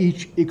at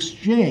each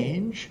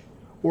exchange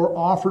or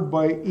offered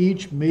by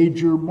each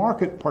major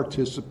market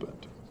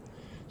participant.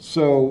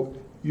 So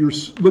you're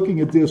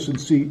looking at this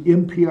and see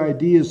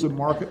MPID is a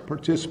market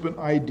participant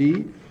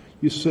ID.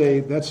 You say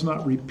that's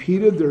not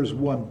repeated. There's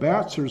one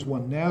BATS, there's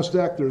one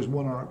NASDAQ, there's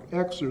one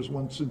RX, there's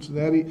one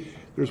Cincinnati,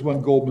 there's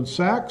one Goldman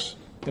Sachs,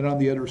 and on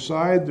the other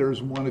side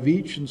there's one of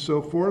each and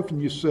so forth.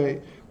 And you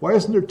say, why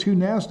isn't there 2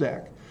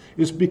 NASDAQ?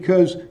 It's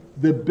because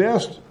the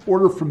best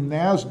order from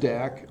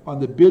NASDAQ on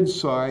the bid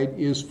side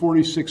is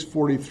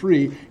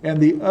 46.43,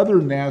 and the other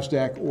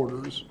NASDAQ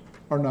orders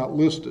are not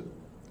listed.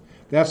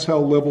 That's how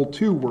level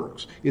 2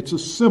 works. It's a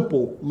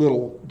simple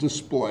little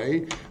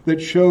display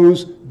that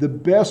shows the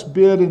best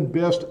bid and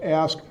best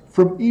ask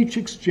from each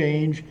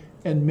exchange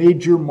and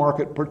major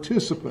market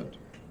participant.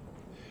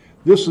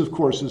 This, of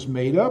course, is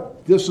made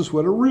up. This is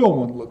what a real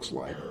one looks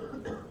like.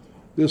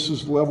 This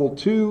is level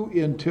 2,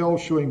 Intel,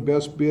 showing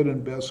best bid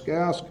and best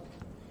ask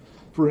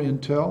for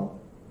Intel.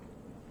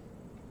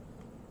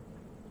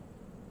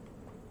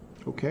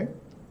 Okay,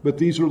 but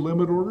these are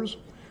limit orders.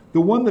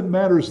 The one that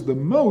matters the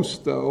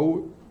most,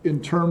 though, in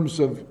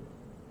terms of,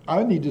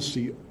 I need to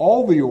see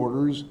all the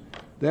orders,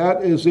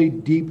 that is a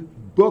deep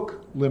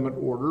book limit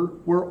order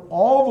where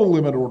all the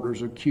limit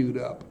orders are queued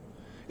up.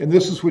 And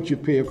this is what you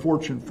pay a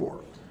fortune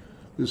for.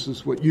 This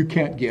is what you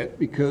can't get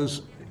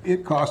because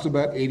it costs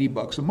about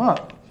 $80 a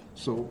month.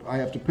 So I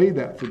have to pay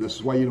that for this. This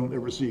is why you don't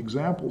ever see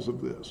examples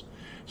of this.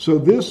 So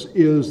this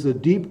is the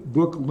deep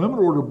book limit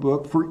order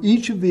book for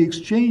each of the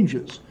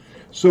exchanges.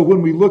 So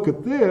when we look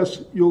at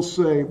this, you'll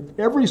say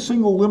every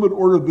single limit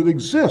order that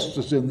exists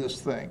is in this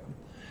thing.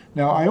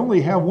 Now, I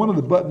only have one of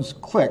the buttons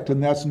clicked,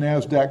 and that's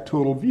NASDAQ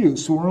Total View.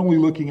 So we're only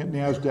looking at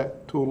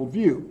NASDAQ Total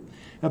View.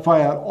 If I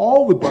had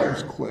all the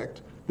buttons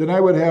clicked, then I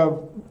would have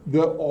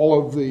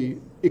all of the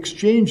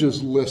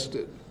exchanges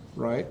listed,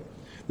 right?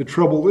 The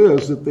trouble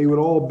is that they would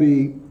all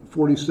be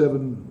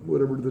 47,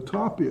 whatever the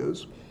top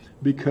is,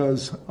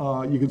 because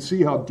you can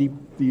see how deep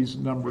these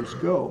numbers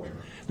go.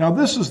 Now,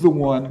 this is the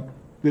one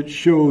that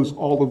shows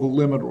all of the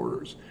limit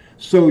orders.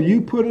 So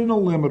you put in a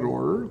limit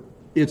order.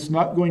 It's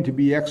not going to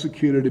be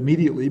executed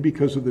immediately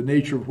because of the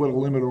nature of what a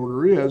limit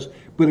order is,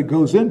 but it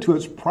goes into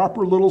its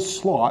proper little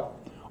slot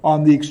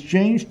on the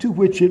exchange to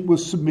which it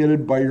was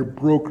submitted by your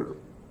broker.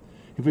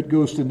 If it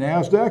goes to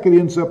NASDAQ, it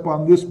ends up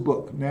on this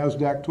book,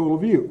 NASDAQ Total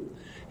View.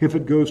 If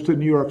it goes to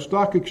New York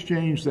Stock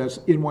Exchange, that's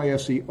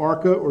NYSE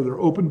ARCA or their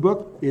open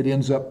book, it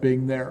ends up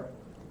being there.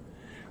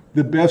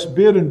 The best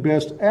bid and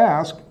best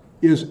ask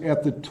is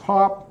at the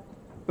top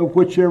of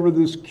whichever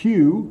this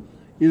queue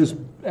is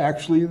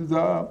actually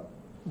the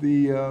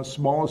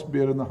smallest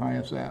bid and the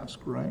highest ask,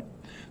 right?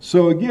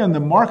 So again, the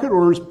market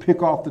orders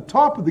pick off the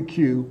top of the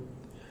queue,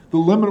 the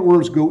limit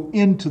orders go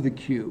into the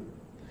queue,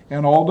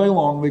 and all day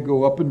long they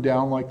go up and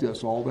down like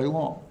this all day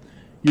long.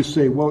 You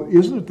say, well,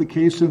 isn't it the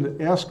case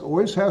that ask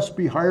always has to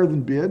be higher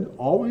than bid?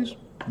 Always?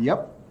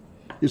 Yep.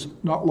 It's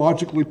not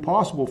logically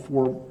possible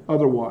for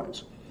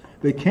otherwise.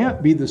 They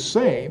can't be the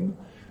same,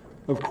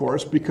 of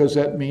course, because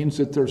that means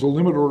that there's a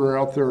limit order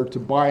out there to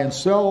buy and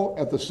sell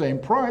at the same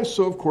price,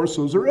 so of course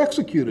those are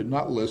executed,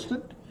 not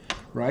listed,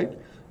 right?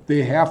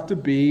 They have to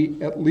be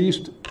at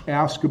least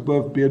ask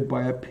above bid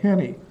by a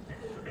penny.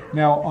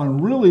 Now,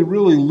 on really,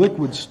 really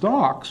liquid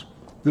stocks,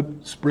 the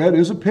spread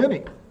is a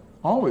penny.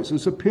 Always,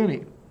 it's a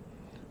penny.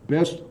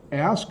 Best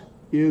ask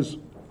is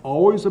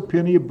always a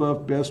penny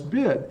above best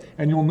bid.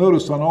 And you'll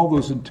notice on all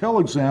those Intel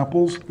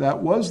examples, that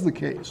was the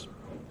case.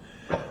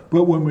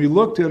 But when we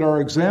looked at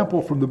our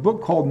example from the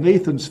book called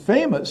Nathan's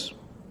Famous,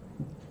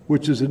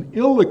 which is an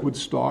illiquid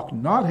stock,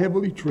 not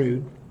heavily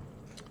traded,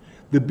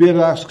 the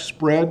bid-ask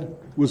spread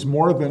was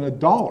more than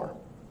 $1.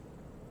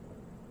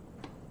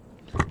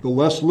 The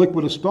less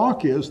liquid a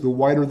stock is, the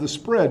wider the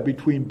spread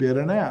between bid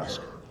and ask.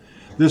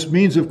 This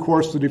means, of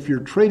course, that if you're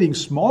trading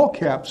small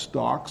cap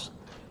stocks,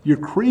 you're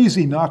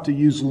crazy not to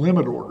use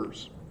limit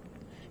orders.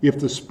 If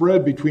the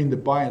spread between the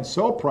buy and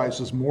sell price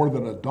is more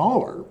than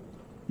 $1,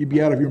 you'd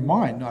be out of your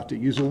mind not to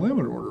use a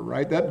limit order,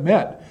 right? That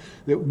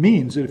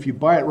means that if you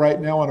buy it right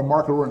now on a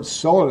market order and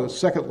sell it a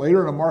second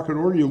later in a market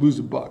order, you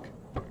lose $1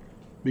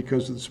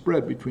 because of the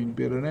spread between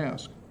bid and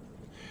ask.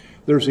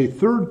 There's a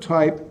third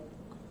type,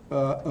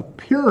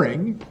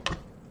 appearing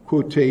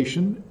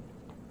quotation,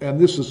 and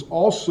this is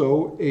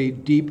also a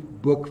deep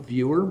book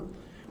viewer,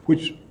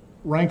 which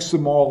ranks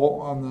them all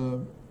on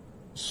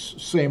the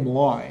same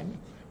line,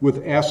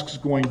 with asks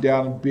going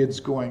down and bids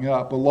going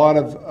up. A lot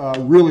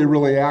of really,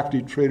 really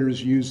active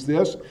traders use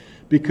this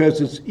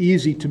because it's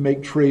easy to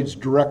make trades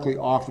directly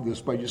off of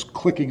this by just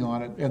clicking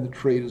on it and the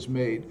trade is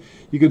made.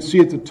 You can see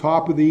at the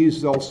top of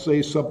these, they'll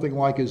say something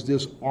like, is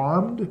this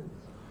armed?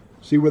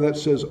 See where that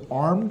says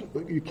armed?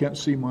 You can't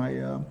see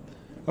my,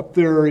 up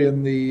there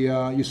in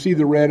the, you see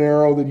the red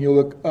arrow, then you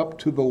look up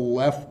to the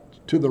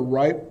left, to the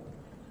right.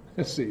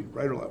 Let's see,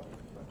 right or left?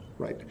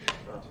 Right.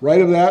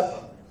 Right of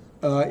that,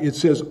 it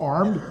says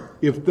armed.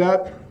 If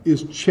that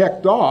is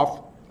checked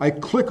off, I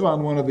click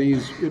on one of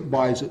these, it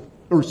buys it,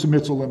 or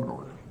submits a limit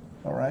order.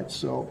 All right,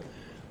 so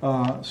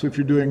if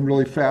you're doing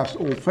really fast,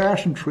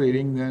 old-fashioned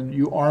trading, then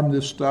you arm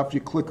this stuff,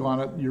 you click on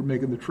it, you're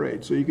making the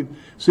trade. So you can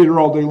sit here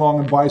all day long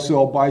and buy,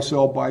 sell, buy,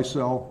 sell, buy,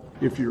 sell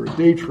if you're a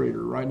day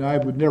trader. Right now, I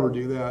would never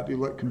do that. You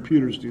let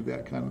computers do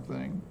that kind of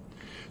thing.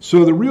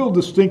 So the real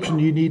distinction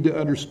you need to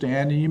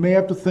understand, and you may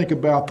have to think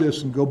about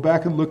this and go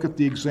back and look at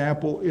the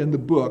example in the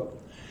book,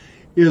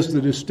 is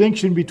the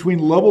distinction between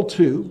level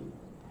 2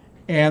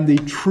 and the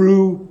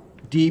true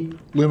deep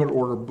limit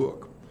order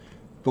book.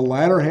 The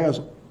latter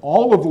has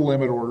all of the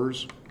limit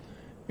orders,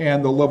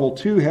 and the level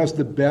 2 has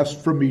the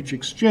best from each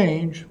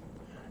exchange,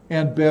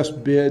 and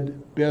best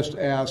bid, best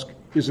ask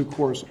is, of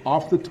course,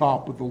 off the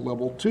top of the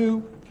level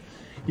 2.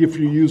 If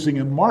you're using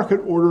a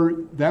market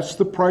order, that's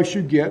the price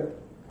you get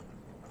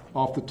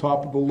off the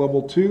top of the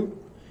level 2.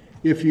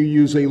 If you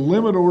use a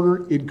limit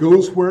order, it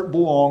goes where it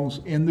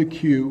belongs in the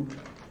queue,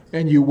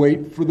 and you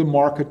wait for the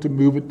market to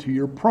move it to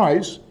your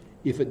price.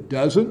 If it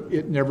doesn't,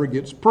 it never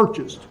gets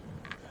purchased.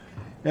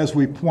 As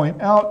we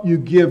point out, you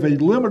give a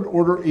limit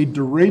order a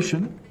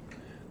duration.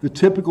 The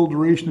typical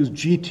duration is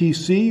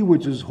GTC,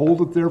 which is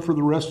hold it there for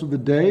the rest of the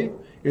day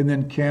and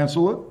then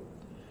cancel it.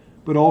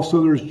 But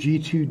also there's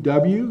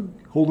G2W,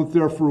 hold it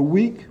there for a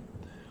week,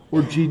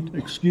 or not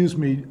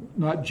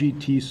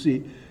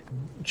GTC.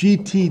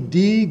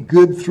 GTD,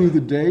 good through the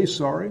day,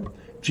 sorry.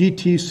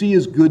 GTC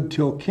is good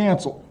till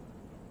canceled.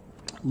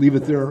 Leave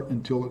it there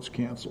until it's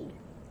canceled.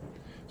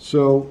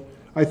 So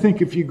I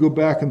think if you go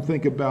back and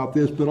think about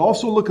this, but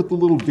also look at the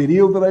little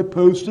video that I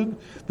posted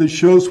that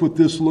shows what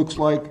this looks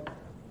like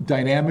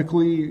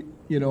dynamically,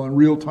 in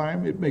real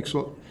time,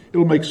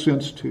 it'll make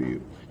sense to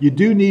you. You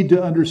do need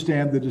to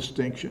understand the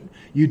distinction.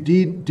 You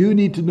do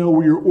need to know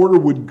where your order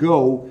would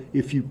go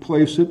if you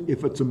place it,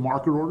 if it's a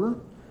market order.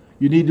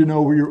 You need to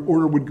know where your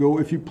order would go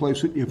if you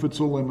place it, if it's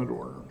a limit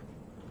order.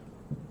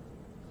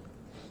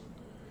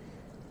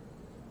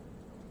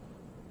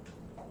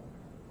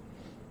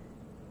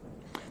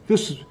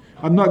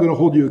 I'm not going to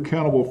hold you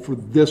accountable for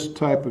this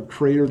type of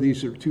trader.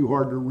 These are too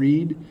hard to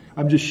read.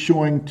 I'm just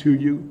showing to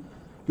you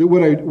that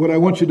what I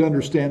want you to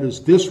understand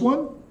is this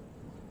one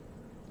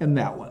and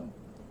that one.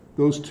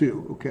 Those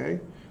two, okay?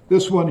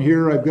 This one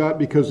here I've got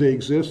because they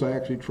exist. I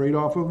actually trade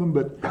off of them,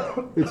 but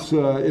it's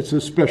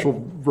a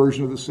special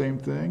version of the same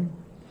thing.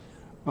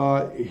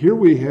 Here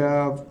we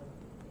have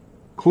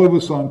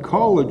Clovis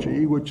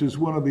Oncology, which is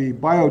one of the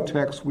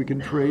biotechs we can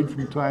trade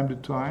from time to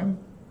time.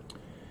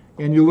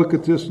 And you look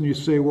at this and you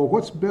say, well,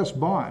 what's Best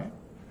Buy?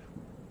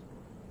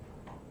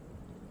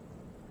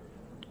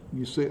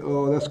 You say,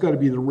 oh, that's got to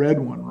be the red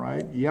one,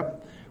 right?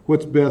 Yep.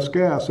 What's Best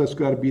Gas? That's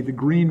got to be the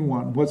green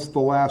one. What's the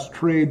last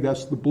trade?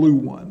 That's the blue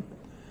one.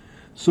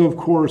 So, of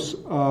course,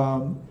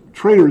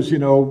 traders,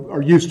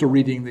 are used to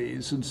reading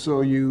these. And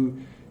so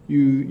you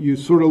You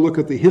sort of look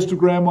at the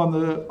histogram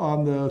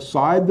on the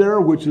side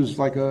there, which is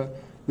like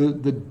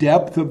the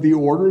depth of the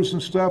orders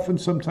and stuff, and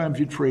sometimes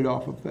you trade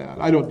off of that.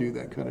 I don't do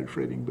that kind of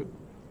trading, but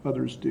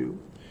others do.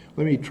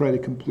 Let me try to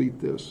complete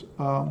this.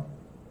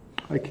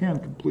 I can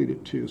complete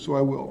it too, so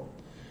I will.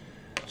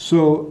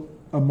 So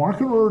a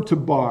market order to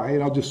buy,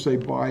 and I'll just say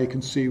buy, you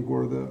can see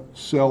where the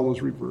sell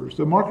is reversed.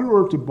 A market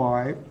order to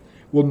buy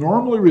will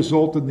normally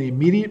result in the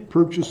immediate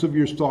purchase of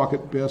your stock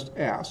at best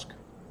ask.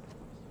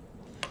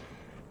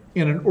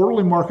 In an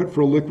orderly market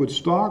for a liquid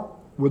stock,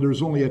 where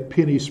there's only a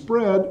penny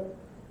spread,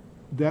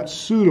 that's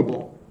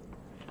suitable.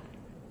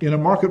 In a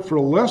market for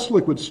a less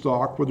liquid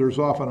stock, where there's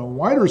often a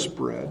wider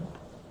spread,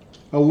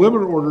 a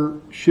limit order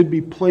should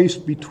be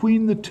placed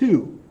between the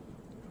two,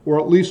 or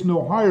at least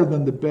no higher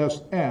than the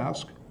best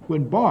ask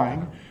when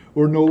buying,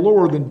 or no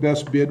lower than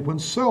best bid when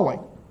selling.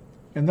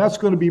 And that's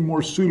going to be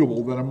more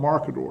suitable than a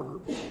market order.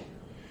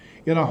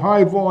 In a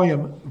high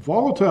volume,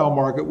 volatile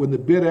market, when the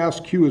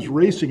bid-ask queue is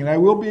racing, and I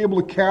will be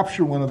able to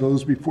capture one of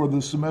those before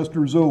the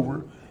semester is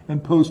over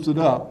and post it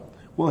up,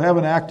 we'll have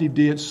an active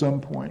day at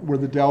some point where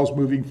the Dow's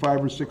moving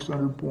 500 or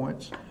 600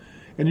 points.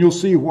 And you'll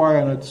see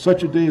why on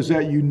such a day as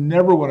that, you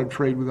never want to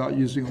trade without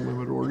using a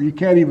limit order. You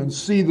can't even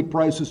see the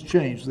prices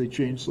change. They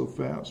change so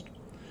fast.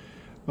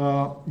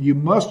 You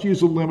must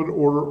use a limit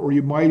order, or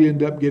you might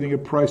end up getting a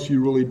price you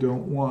really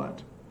don't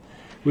want.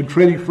 When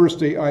trading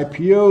first-day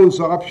IPOs,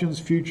 options,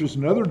 futures,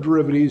 and other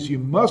derivatives, you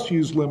must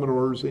use limit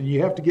orders, and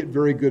you have to get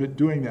very good at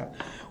doing that.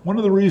 One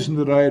of the reasons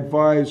that I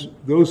advise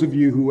those of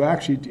you who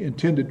actually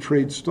intend to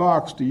trade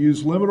stocks to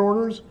use limit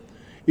orders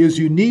is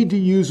you need to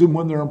use them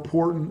when they're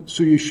important,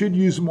 so you should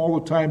use them all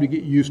the time to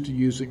get used to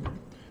using them.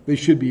 They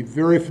should be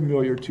very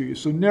familiar to you,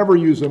 so never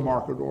use a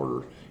market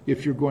order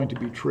if you're going to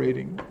be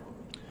trading.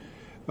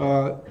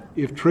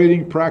 If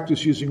trading,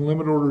 practice using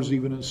limit orders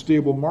even in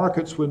stable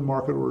markets when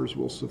market orders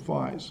will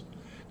suffice.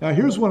 Now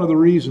here's one of the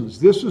reasons.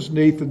 This is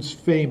Nathan's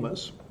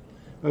Famous,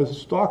 a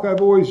stock I've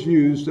always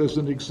used as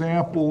an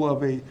example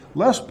of a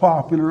less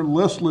popular,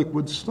 less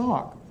liquid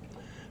stock.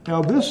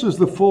 Now this is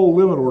the full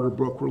limit order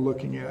book we're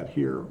looking at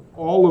here.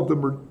 All of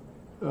them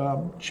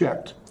are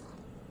checked.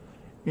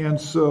 And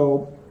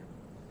so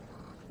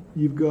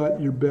you've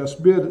got your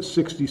best bid at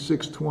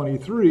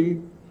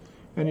 66.23,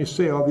 and you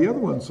say, oh, the other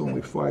one's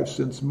only 5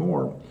 cents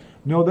more.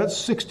 No, that's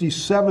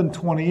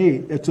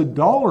 67.28. It's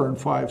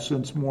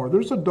 $1.05 more.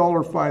 There's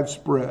 $1.05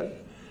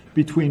 spread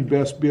between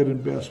best bid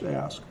and best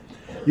ask.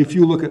 If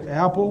you look at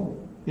Apple,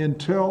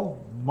 Intel,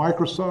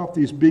 Microsoft,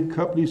 these big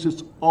companies,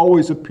 it's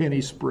always a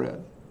penny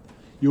spread.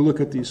 You look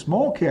at these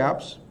small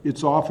caps,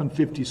 it's often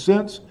 50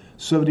 cents,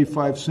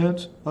 75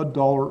 cents, $1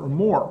 or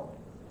more.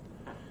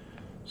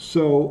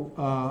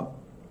 So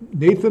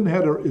Nathan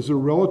is a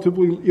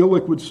relatively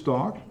illiquid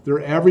stock.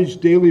 Their average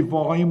daily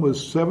volume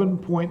was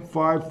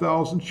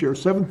 7,000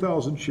 shares,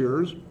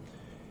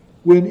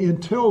 when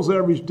Intel's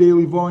average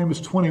daily volume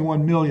is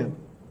 21 million.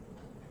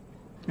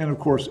 And of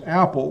course,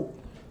 Apple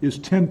is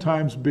 10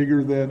 times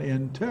bigger than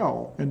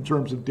Intel in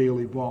terms of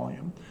daily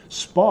volume.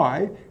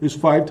 SPY is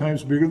 5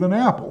 times bigger than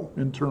Apple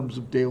in terms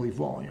of daily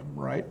volume,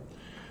 right?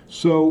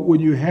 So when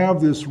you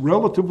have this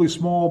relatively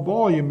small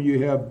volume,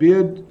 you have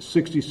bid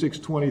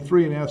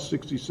 66.23 and ask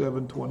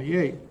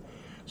 67.28.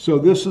 So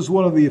this is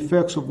one of the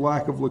effects of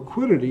lack of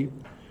liquidity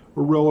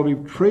or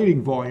relative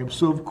trading volume.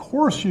 So of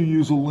course you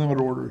use a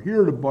limit order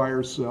here to buy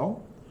or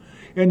sell.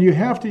 And you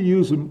have to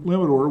use a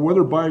limit order,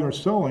 whether buying or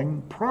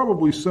selling,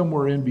 probably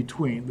somewhere in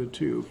between the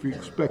two if you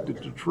expect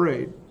it to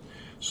trade.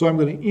 So I'm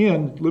going to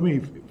end. Let me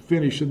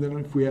finish, and then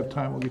if we have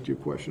time, I'll get you a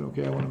question.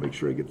 Okay, I want to make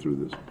sure I get through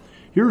this.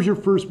 Here's your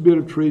first bit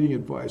of trading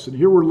advice. And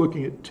here we're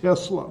looking at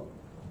Tesla,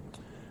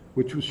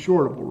 which was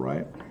shortable,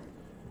 right?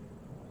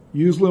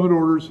 Use limit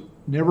orders,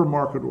 never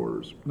market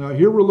orders. Now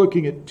here we're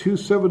looking at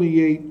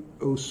 278.06,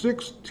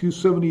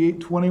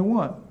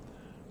 278.21,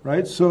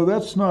 right? So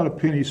that's not a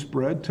penny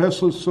spread.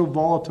 Tesla's so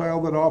volatile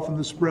that often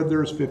the spread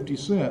there is 50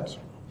 cents.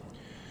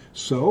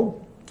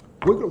 So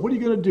what are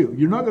you going to do?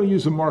 You're not going to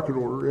use a market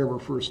order ever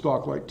for a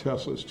stock like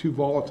Tesla. It's too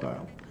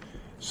volatile.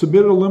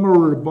 Submit a limit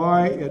order to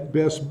buy at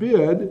best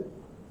bid,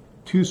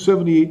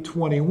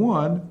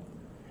 278.21,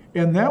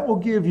 and that will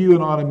give you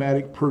an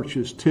automatic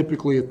purchase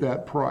typically at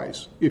that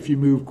price if you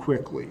move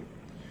quickly.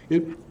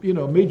 It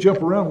may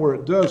jump around where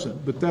it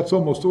doesn't, but that's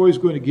almost always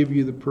going to give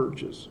you the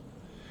purchase.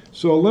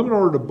 So a limit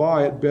order to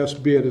buy at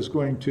best bid is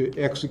going to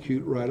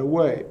execute right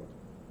away.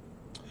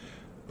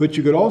 But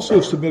you could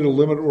also submit a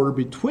limit order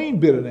between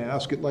bid and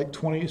ask at like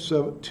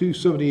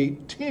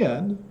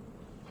 278.10,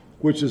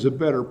 which is a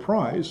better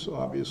price,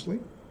 obviously,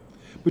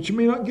 but you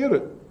may not get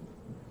it.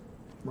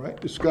 Right,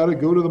 it's got to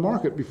go to the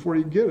market before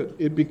you get it.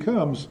 It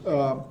becomes,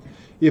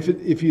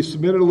 if you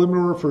submitted a limit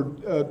order for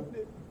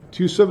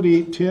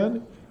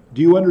 278.10,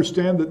 do you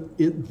understand that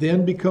it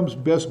then becomes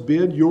best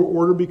bid? Your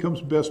order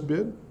becomes best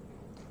bid,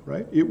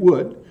 right? It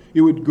would.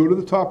 It would go to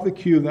the top of the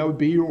queue, and that would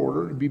be your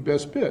order. It'd be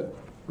best bid,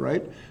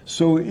 right?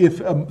 So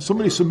if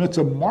somebody submits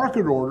a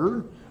market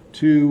order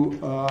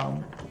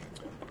to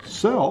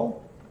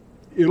sell,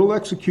 it'll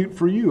execute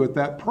for you at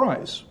that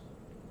price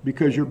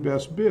because you're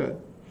best bid.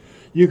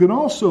 You can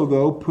also,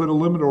 though, put a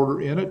limit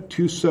order in at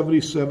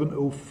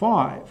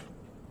 277.05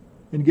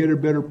 and get a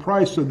better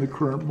price than the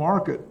current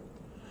market.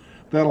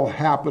 That'll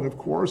happen, of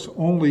course,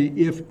 only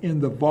if in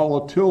the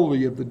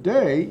volatility of the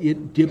day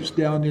it dips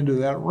down into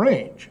that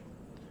range.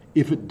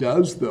 If it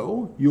does,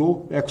 though,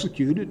 you'll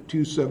execute at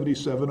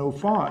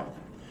 277.05.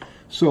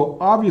 So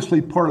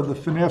obviously part of the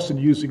finesse in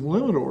using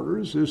limit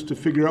orders is to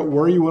figure out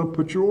where you want to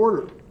put your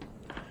order.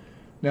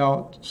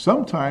 Now,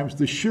 sometimes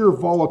the sheer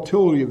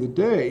volatility of the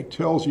day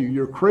tells you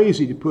you're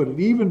crazy to put it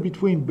even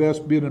between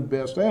best bid and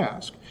best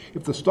ask.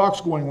 If the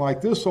stock's going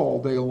like this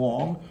all day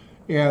long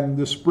and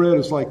the spread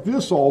is like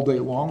this all day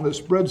long, the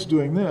spread's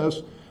doing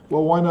this,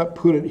 well, why not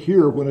put it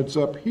here when it's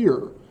up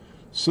here?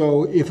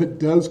 So if it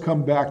does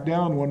come back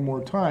down one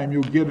more time,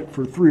 you'll get it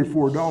for $3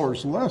 or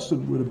 $4 less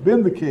than would have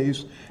been the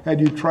case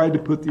had you tried to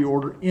put the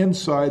order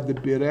inside the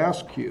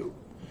bid-ask queue.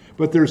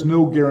 But there's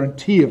no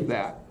guarantee of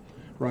that,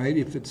 right?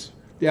 If it's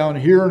down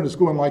here and it's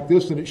going like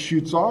this and it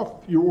shoots off,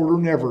 your order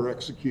never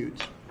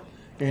executes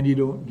and you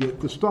don't get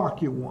the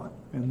stock you want.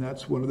 And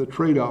that's one of the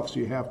trade-offs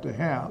you have to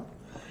have.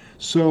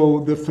 So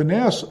the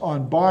finesse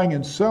on buying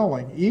and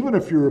selling, even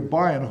if you're a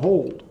buy and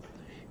hold,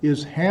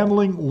 is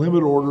handling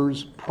limit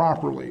orders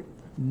properly,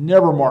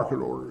 never market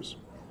orders.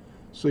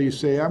 So you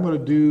say,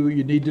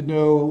 you need to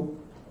know,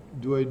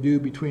 do I do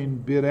between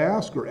bid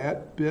ask or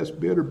at best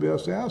bid or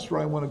best ask, or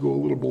I want to go a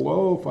little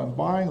below if I'm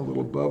buying, a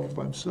little above if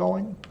I'm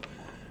selling?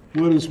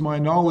 What does my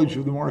knowledge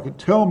of the market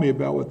tell me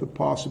about what the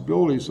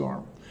possibilities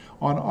are?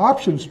 On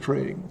options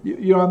trading,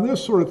 on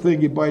this sort of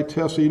thing, you buy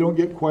Tesla, you don't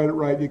get quite it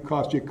right, it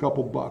costs you a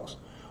couple bucks.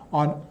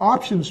 On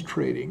options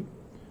trading,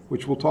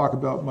 which we'll talk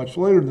about much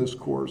later in this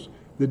course,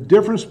 the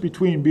difference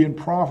between being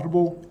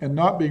profitable and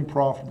not being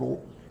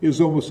profitable is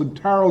almost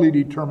entirely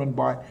determined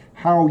by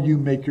how you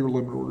make your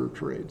limit order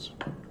trades.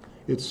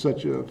 It's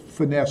such a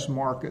finesse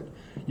market.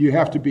 You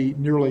have to be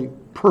nearly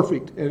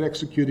perfect at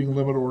executing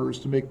limit orders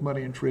to make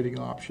money in trading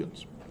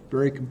options.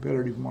 Very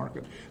competitive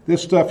market.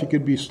 This stuff you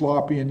can be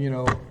sloppy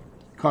and,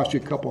 cost you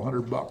a couple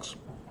 $100,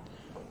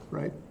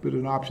 right? But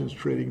in options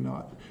trading,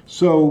 not.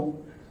 So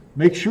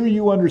make sure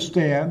you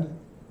understand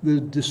the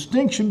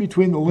distinction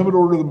between the limit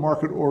order, the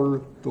market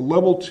order, the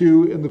level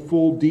 2, and the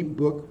full deep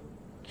book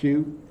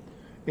queue,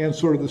 and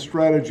sort of the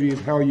strategy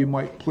of how you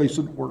might place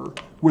an order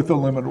with a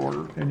limit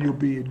order, and you'll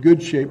be in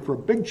good shape for a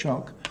big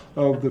chunk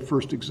of the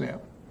first exam.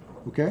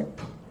 Okay?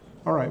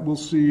 All right, we'll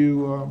see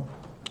you in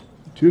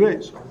 2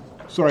 days.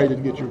 Sorry I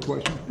didn't get your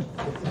question.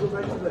 If you go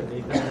back to the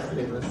Nathan's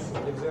famous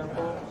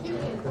example,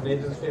 the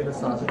Nathan's famous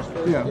sausage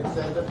place, Yeah. it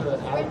said that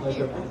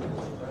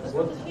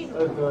Let's see,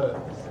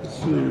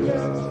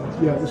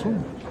 this one?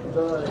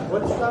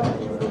 what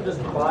stopped you from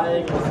just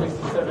buying the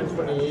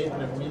 6728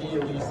 and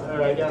immediately,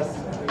 or I guess,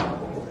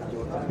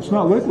 It's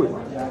not liquid.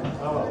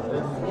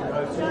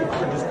 so you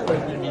could just click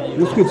immediately.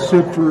 This could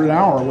sit for an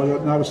hour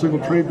without not a single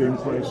trade being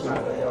placed.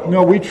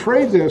 No, we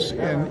trade this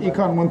in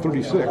Econ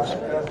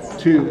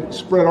 136 to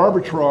spread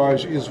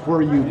arbitrage is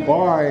where you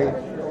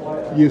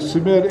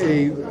submit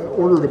a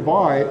order to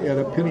buy at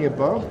a penny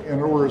above and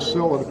an order to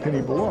sell at a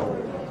penny below.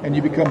 And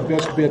you become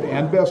best bid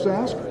and best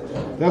ask.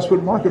 That's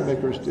what market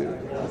makers do.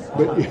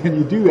 And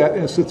you do that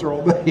and it sits there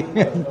all day.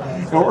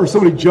 Or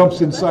somebody jumps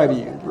inside of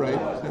you, right?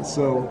 And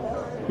so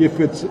if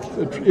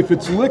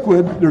it's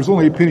liquid, there's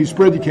only a penny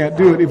spread, you can't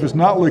do it. If it's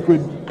not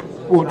liquid,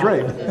 it won't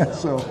trade.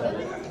 So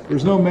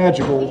there's no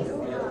magical.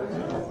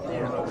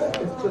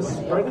 If the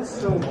spread is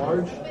so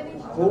large,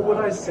 what would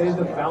I say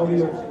the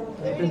value of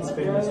Nathan's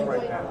famous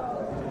right now?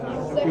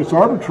 It's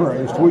arbitrary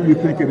as to what you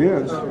think it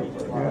is.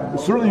 Yeah,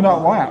 it's certainly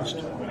not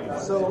last.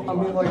 So,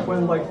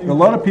 when A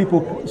lot of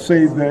people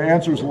say the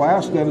answer is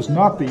last. That is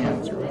not the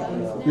answer.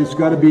 It's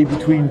got to be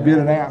between bid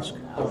and ask.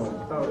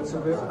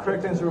 so the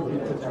correct answer would be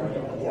between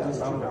these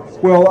two values.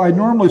 Well, I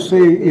normally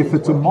say if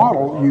it's a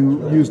model,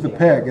 you use the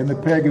peg, and the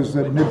peg is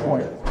the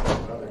midpoint.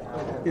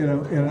 In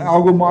an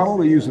algo model,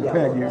 they use a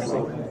peg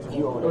usually.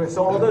 Okay,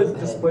 so all the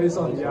displays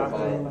on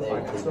Yahoo,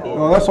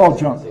 Oh, that's all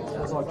junk.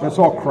 That's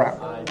all crap.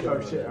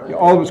 oh shit. Yeah,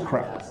 all of it's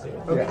crap.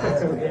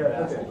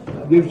 Yeah.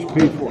 Gives you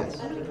pay for it.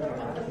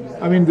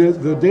 I mean,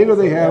 the data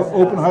they have,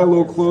 open, high,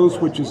 low, close,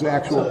 which is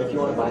actual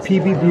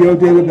PBBO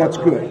data, that's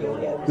good.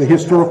 The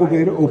historical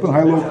data, open,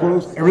 high, low,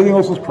 close, everything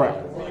else is crap.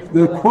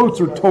 The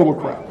quotes are total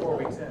crap.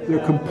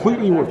 They're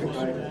completely worthless.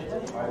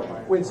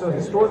 Wait, so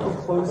historical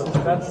closes,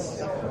 that's...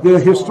 The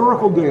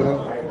historical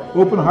data,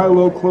 open, high,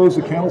 low, close,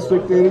 the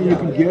candlestick data you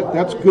can get,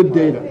 that's good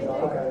data.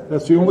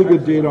 That's the only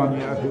good data on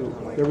Yahoo.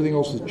 Everything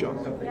else is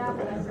junk.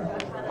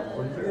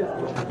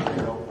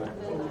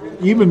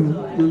 Even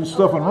the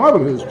stuff on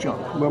Robinhood is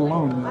junk, let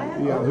alone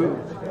Yahoo.